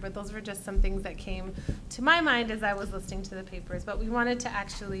answer, but those were just some things that came to my mind as I was listening to the papers. But we wanted to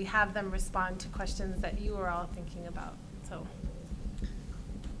actually have them respond to questions that you were all thinking about. So.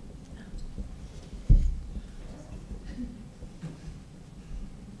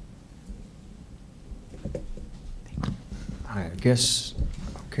 I guess,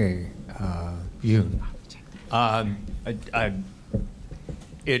 okay, Yoon.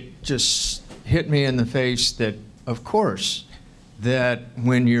 It just hit me in the face that, of course, that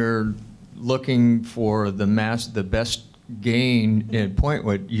when you're looking for the best gain in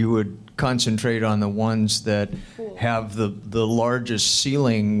point, you would concentrate on the ones that have the largest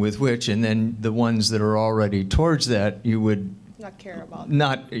ceiling with which, and then the ones that are already towards that, you would not care about.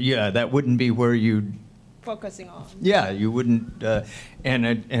 That wouldn't be where you'd focusing on. Yeah, you wouldn't,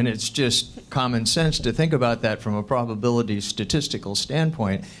 and it's just common sense to think about that from a probability statistical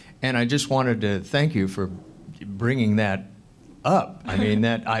standpoint. And I just wanted to thank you for bringing that up. I mean,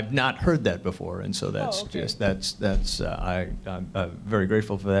 that I've not heard that before, and so that's I'm very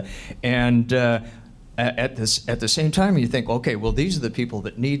grateful for that. And at the same time, you think, okay, well, these are the people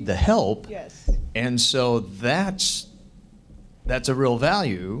that need the help. Yes. And so that's a real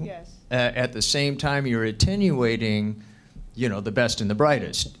value. Yes. At the same time, you're attenuating, the best and the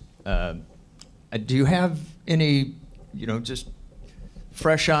brightest. Do you have any, just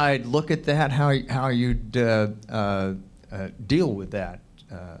fresh-eyed look at that? How you'd deal with that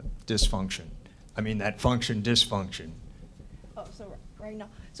dysfunction? I mean, that function dysfunction. Oh, so right now,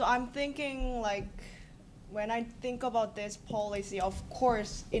 so I'm thinking like, when I think about this policy, of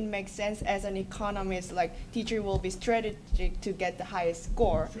course, it makes sense as an economist, like teacher will be strategic to get the highest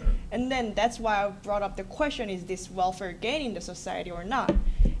score. Sure. And then that's why I brought up the question, is this welfare gain in the society or not?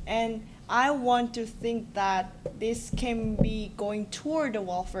 And I want to think that this can be going toward the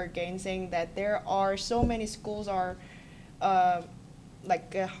welfare gain, saying that there are so many schools are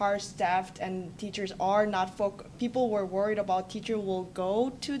hard staffed and teachers are not people were worried about teacher will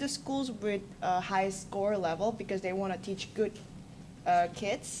go to the schools with a high score level because they want to teach good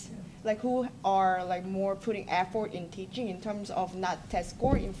kids, like who are like more putting effort in teaching in terms of not test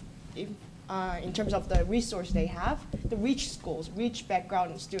score, in terms of the resource they have, the rich schools, rich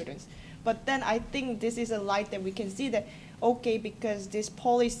background students. But then I think this is a light that we can see that, okay, because this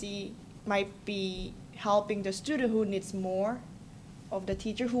policy might be helping the student who needs more of the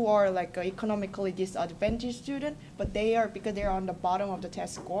teacher, who are like economically disadvantaged student, but they are, because they're on the bottom of the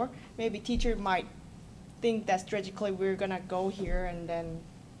test score, maybe teacher might think that strategically we're gonna go here and then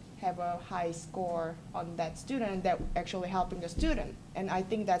have a high score on that student, and that actually helping the student. And I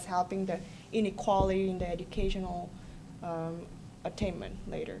think that's helping the inequality in the educational attainment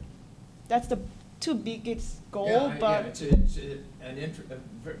later. That's the two biggest goal, but it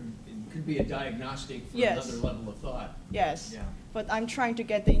could be a diagnostic for yes. another level of thought. Yes, Yeah. but I'm trying to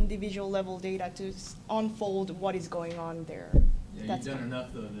get the individual level data to unfold what is going on there. Yeah, That's you've done fine.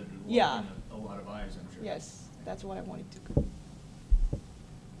 enough though that it will Yeah. open a lot of eyes, I'm sure. Yes, that's what I wanted to do.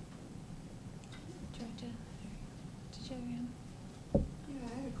 I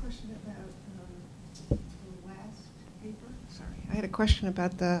had a question about the last paper. Sorry, I had a question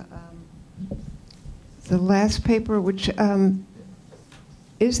about the last paper, which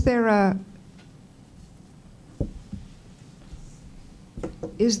is there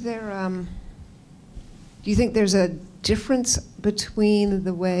do you think there's a difference between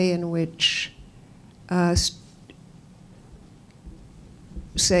the way in which,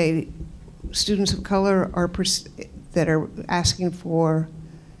 say, students of color are that are asking for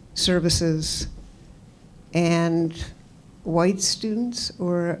services and white students,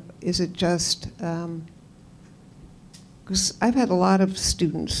 or is it just, because I've had a lot of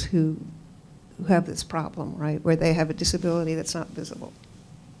students who have this problem, right, where they have a disability that's not visible,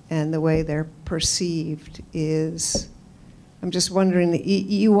 and the way they're perceived is, I'm just wondering,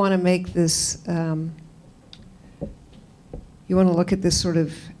 you want to make this, you want to look at this sort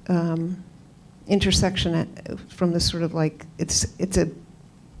of intersection from this sort of like,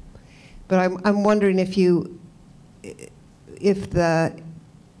 but I'm wondering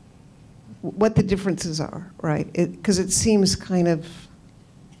what the differences are, right? Because it seems kind of,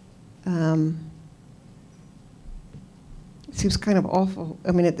 awful.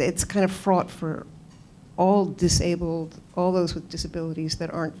 I mean, it's kind of fraught for all those with disabilities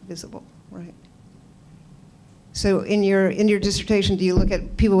that aren't visible, right? So in your dissertation, do you look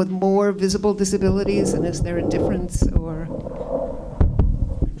at people with more visible disabilities, and is there a difference, or?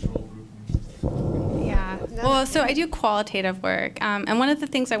 Yeah. Well, so I do qualitative work, and one of the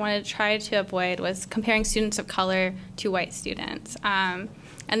things I wanted to try to avoid was comparing students of color to white students, and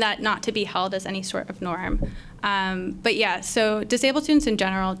that not to be held as any sort of norm. But yeah, so disabled students in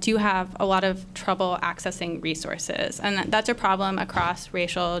general do have a lot of trouble accessing resources, and that's a problem across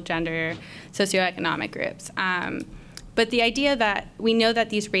racial, gender, socioeconomic groups. But the idea that we know that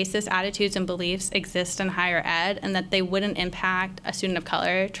these racist attitudes and beliefs exist in higher ed and that they wouldn't impact a student of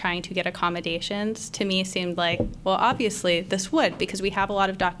color trying to get accommodations, to me seemed like, well, obviously this would, because we have a lot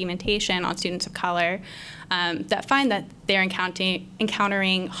of documentation on students of color that find that they're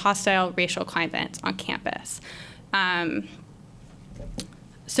encountering hostile racial climates on campus.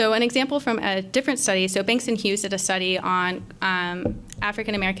 So an example from a different study, so Banks and Hughes did a study on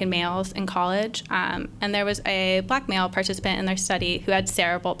African-American males in college, and there was a black male participant in their study who had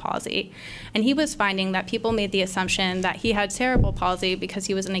cerebral palsy. And he was finding that people made the assumption that he had cerebral palsy because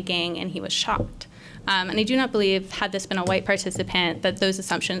he was in a gang and he was shocked. And I do not believe, had this been a white participant, that those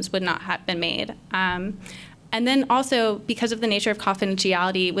assumptions would not have been made. And then also, because of the nature of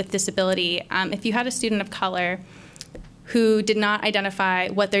confidentiality with disability, if you had a student of color who did not identify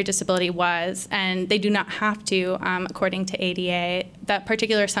what their disability was, and they do not have to, according to ADA, that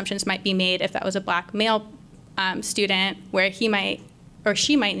particular assumptions might be made if that was a black male student, where he might or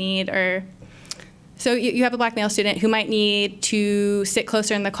she might need, or so you have a black male student who might need to sit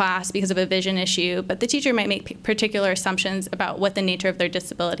closer in the class because of a vision issue, but the teacher might make particular assumptions about what the nature of their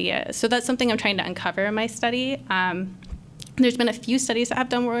disability is. So that's something I'm trying to uncover in my study. There's been a few studies that have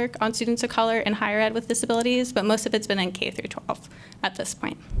done work on students of color in higher ed with disabilities, but most of it's been in K through 12 at this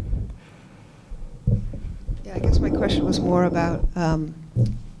point. Yeah, I guess my question was more about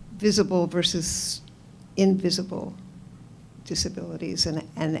visible versus invisible disabilities,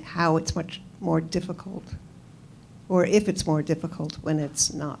 and how it's much more difficult, or if it's more difficult when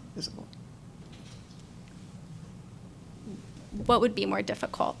it's not visible. What would be more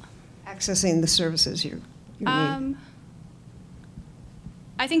difficult? Accessing the services you need.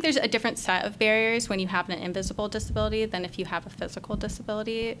 I think there's a different set of barriers when you have an invisible disability than if you have a physical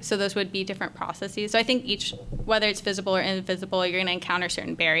disability. So those would be different processes. So I think each, whether it's visible or invisible, you're going to encounter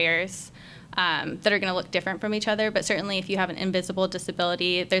certain barriers that are going to look different from each other. But certainly if you have an invisible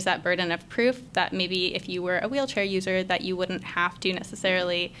disability, there's that burden of proof that maybe if you were a wheelchair user that you wouldn't have to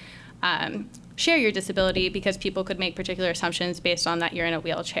necessarily share your disability because people could make particular assumptions based on that you're in a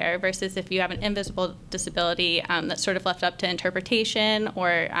wheelchair, versus if you have an invisible disability that's sort of left up to interpretation,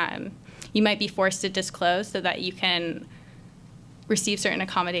 or you might be forced to disclose so that you can receive certain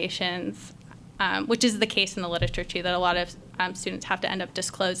accommodations, which is the case in the literature too, that a lot of students have to end up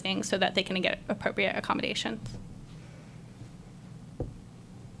disclosing so that they can get appropriate accommodations.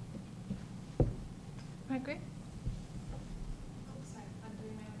 Margaret?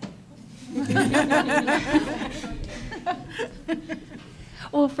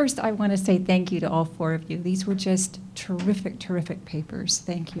 Well, first I want to say thank you to all four of you. These were just terrific, terrific papers.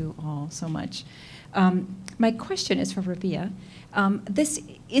 Thank you all so much. My question is for Rabea. This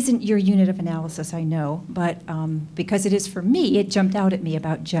isn't your unit of analysis, I know, but because it is for me, it jumped out at me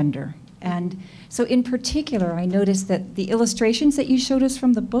about gender. And so in particular, I noticed that the illustrations that you showed us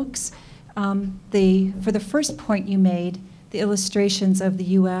from the books, for the first point you made, the illustrations of the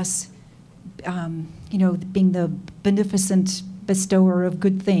U.S. Being the beneficent bestower of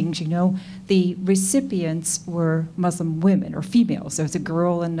good things, the recipients were Muslim women or females. There was a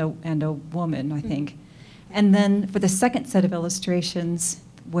girl and a woman, I think. And then for the second set of illustrations,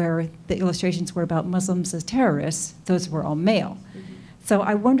 where the illustrations were about Muslims as terrorists, those were all male. So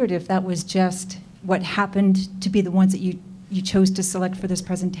I wondered if that was just what happened to be the ones that you chose to select for this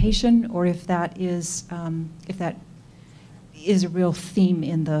presentation, or if that is a real theme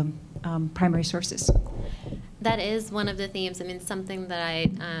in the primary sources. That is one of the themes. I mean, something that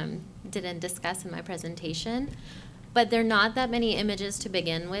I didn't discuss in my presentation, but there are not that many images to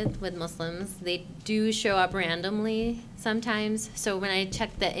begin with Muslims. They do show up randomly sometimes. So when I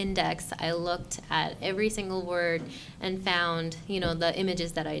checked the index, I looked at every single word and found, the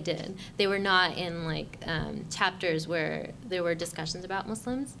images that I did. They were not in chapters where there were discussions about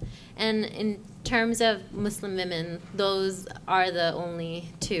Muslims. And in terms of Muslim women, those are the only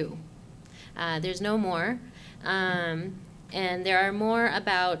two. There's no more. And there are more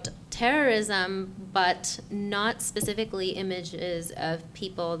about terrorism, but not specifically images of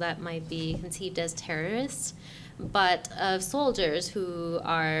people that might be conceived as terrorists, but of soldiers who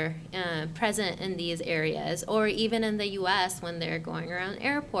are present in these areas, or even in the U.S. when they're going around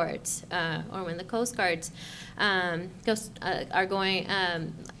airports, or when the Coast Guards are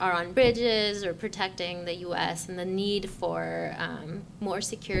on bridges or protecting the U.S. and the need for more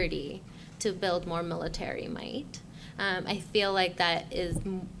security to build more military might. I feel like that is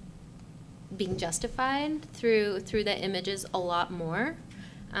being justified through the images a lot more,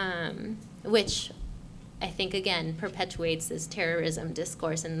 which I think, again, perpetuates this terrorism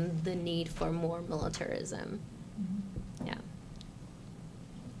discourse and the need for more militarism. Mm-hmm. Yeah.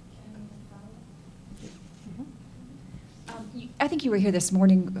 I think you were here this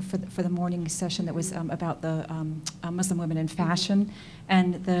morning for the morning session that was about the Muslim women in fashion,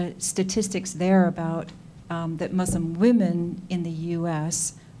 and the statistics there about that Muslim women in the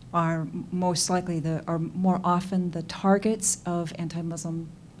U.S. are most likely are more often the targets of anti-Muslim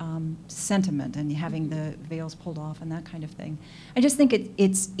sentiment and having the veils pulled off and that kind of thing. I just think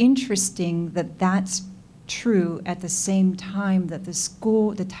it's interesting that that's true at the same time that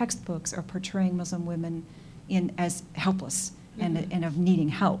the textbooks are portraying Muslim women as helpless and of needing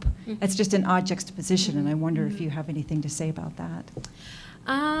help. It's just an odd juxtaposition, and I wonder if you have anything to say about that.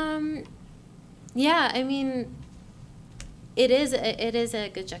 Yeah, I mean, it is a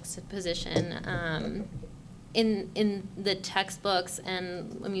good juxtaposition in the textbooks,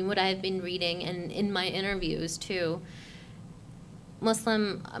 and I mean what I've been reading and in my interviews too. A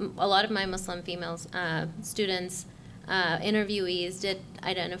lot of my Muslim females students, interviewees did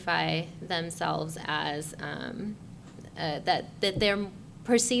identify themselves as that they're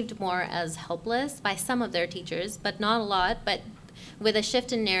perceived more as helpless by some of their teachers, but not a lot. But with a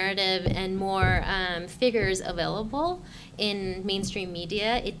shift in narrative and more figures available in mainstream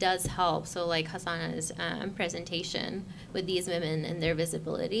media, it does help. So like Hassana's presentation with these women and their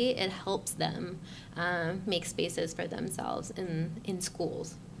visibility, it helps them make spaces for themselves in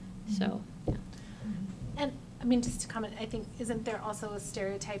schools. So, yeah. And I mean, just to comment, I think, isn't there also a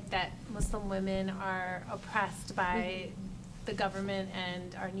stereotype that Muslim women are oppressed by the government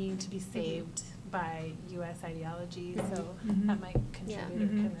and are needing to be saved by U.S. ideology? So that might contribute or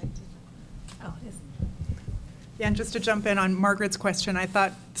connect. Oh, is. Yeah, and just to jump in on Margaret's question, I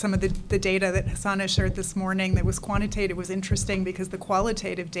thought some of the data that Hassana shared this morning that was quantitative was interesting, because the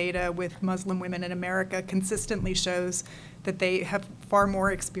qualitative data with Muslim women in America consistently shows that they have far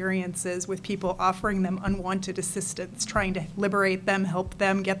more experiences with people offering them unwanted assistance, trying to liberate them, help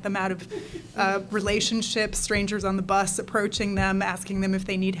them, get them out of relationships, strangers on the bus approaching them, asking them if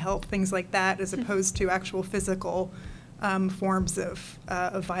they need help, things like that, as opposed to actual physical forms of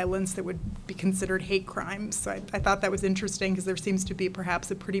violence that would be considered hate crimes. So I thought that was interesting because there seems to be perhaps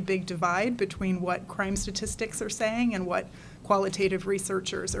a pretty big divide between what crime statistics are saying and what qualitative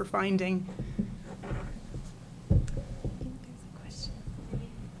researchers are finding.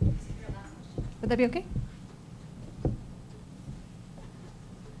 Would that be okay?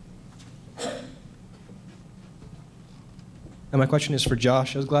 And my question is for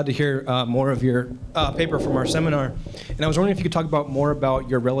Josh. I was glad to hear more of your paper from our seminar. And I was wondering if you could talk about more about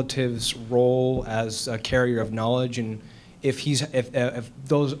your relative's role as a carrier of knowledge, and if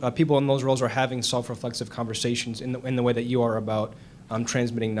those people in those roles are having self-reflexive conversations in the way that you are about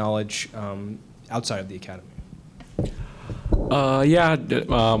transmitting knowledge outside of the academy. Yeah,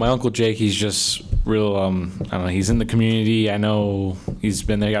 my Uncle Jake, he's just real, I don't know, he's in the community. I know he's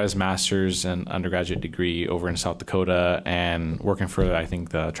been there, got his master's and undergraduate degree over in South Dakota and working for, I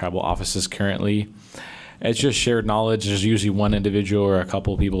think, the tribal offices currently. It's just shared knowledge. There's usually one individual or a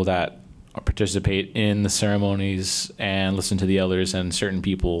couple of people that participate in the ceremonies and listen to the elders, and certain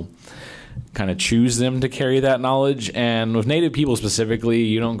people kind of choose them to carry that knowledge. And with Native people specifically,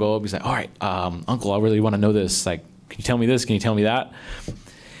 you don't go up and say, all right, Uncle, I really want to know this. Like, can you tell me this? Can you tell me that?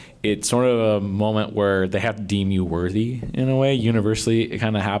 It's sort of a moment where they have to deem you worthy in a way. Universally, it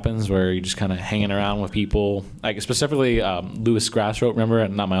kind of happens where you're just kind of hanging around with people. Like specifically, Lewis Grassroot, remember?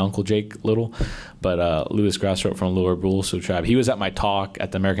 Not my Uncle Jake Little, but Lewis Grassroot from Lower Brule Sioux Tribe. He was at my talk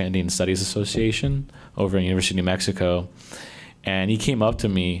at the American Indian Studies Association over in University of New Mexico. And he came up to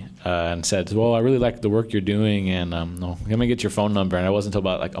me and said, well, I really like the work you're doing, and let me get your phone number. And it wasn't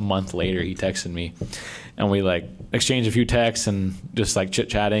until about like a month later he texted me. And we like exchanged a few texts and just like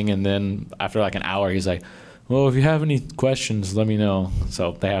chit-chatting. And then after like an hour, he's like, well, if you have any questions, let me know.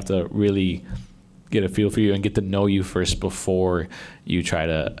 So they have to really get a feel for you and get to know you first before you try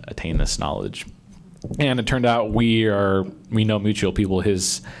to attain this knowledge. And it turned out we know mutual people.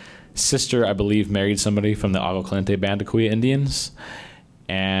 His sister, I believe, married somebody from the Agua Caliente Bandacuya Indians,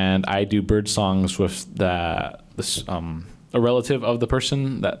 and I do bird songs with a relative of the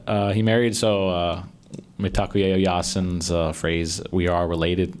person that he married. So Mitakuye Yasin's phrase, "We are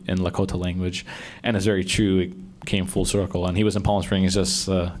related" in Lakota language, and it's very true. It came full circle, and he was in Palm Springs just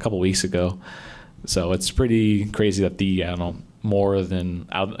a couple weeks ago. So it's pretty crazy that the more than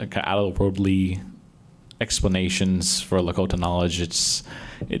out of the worldly explanations for Lakota knowledge,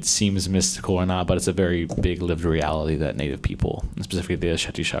 it seems mystical or not, but it's a very big lived reality that Native people, and specifically the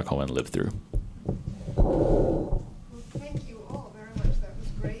Shetishakhoan, live through.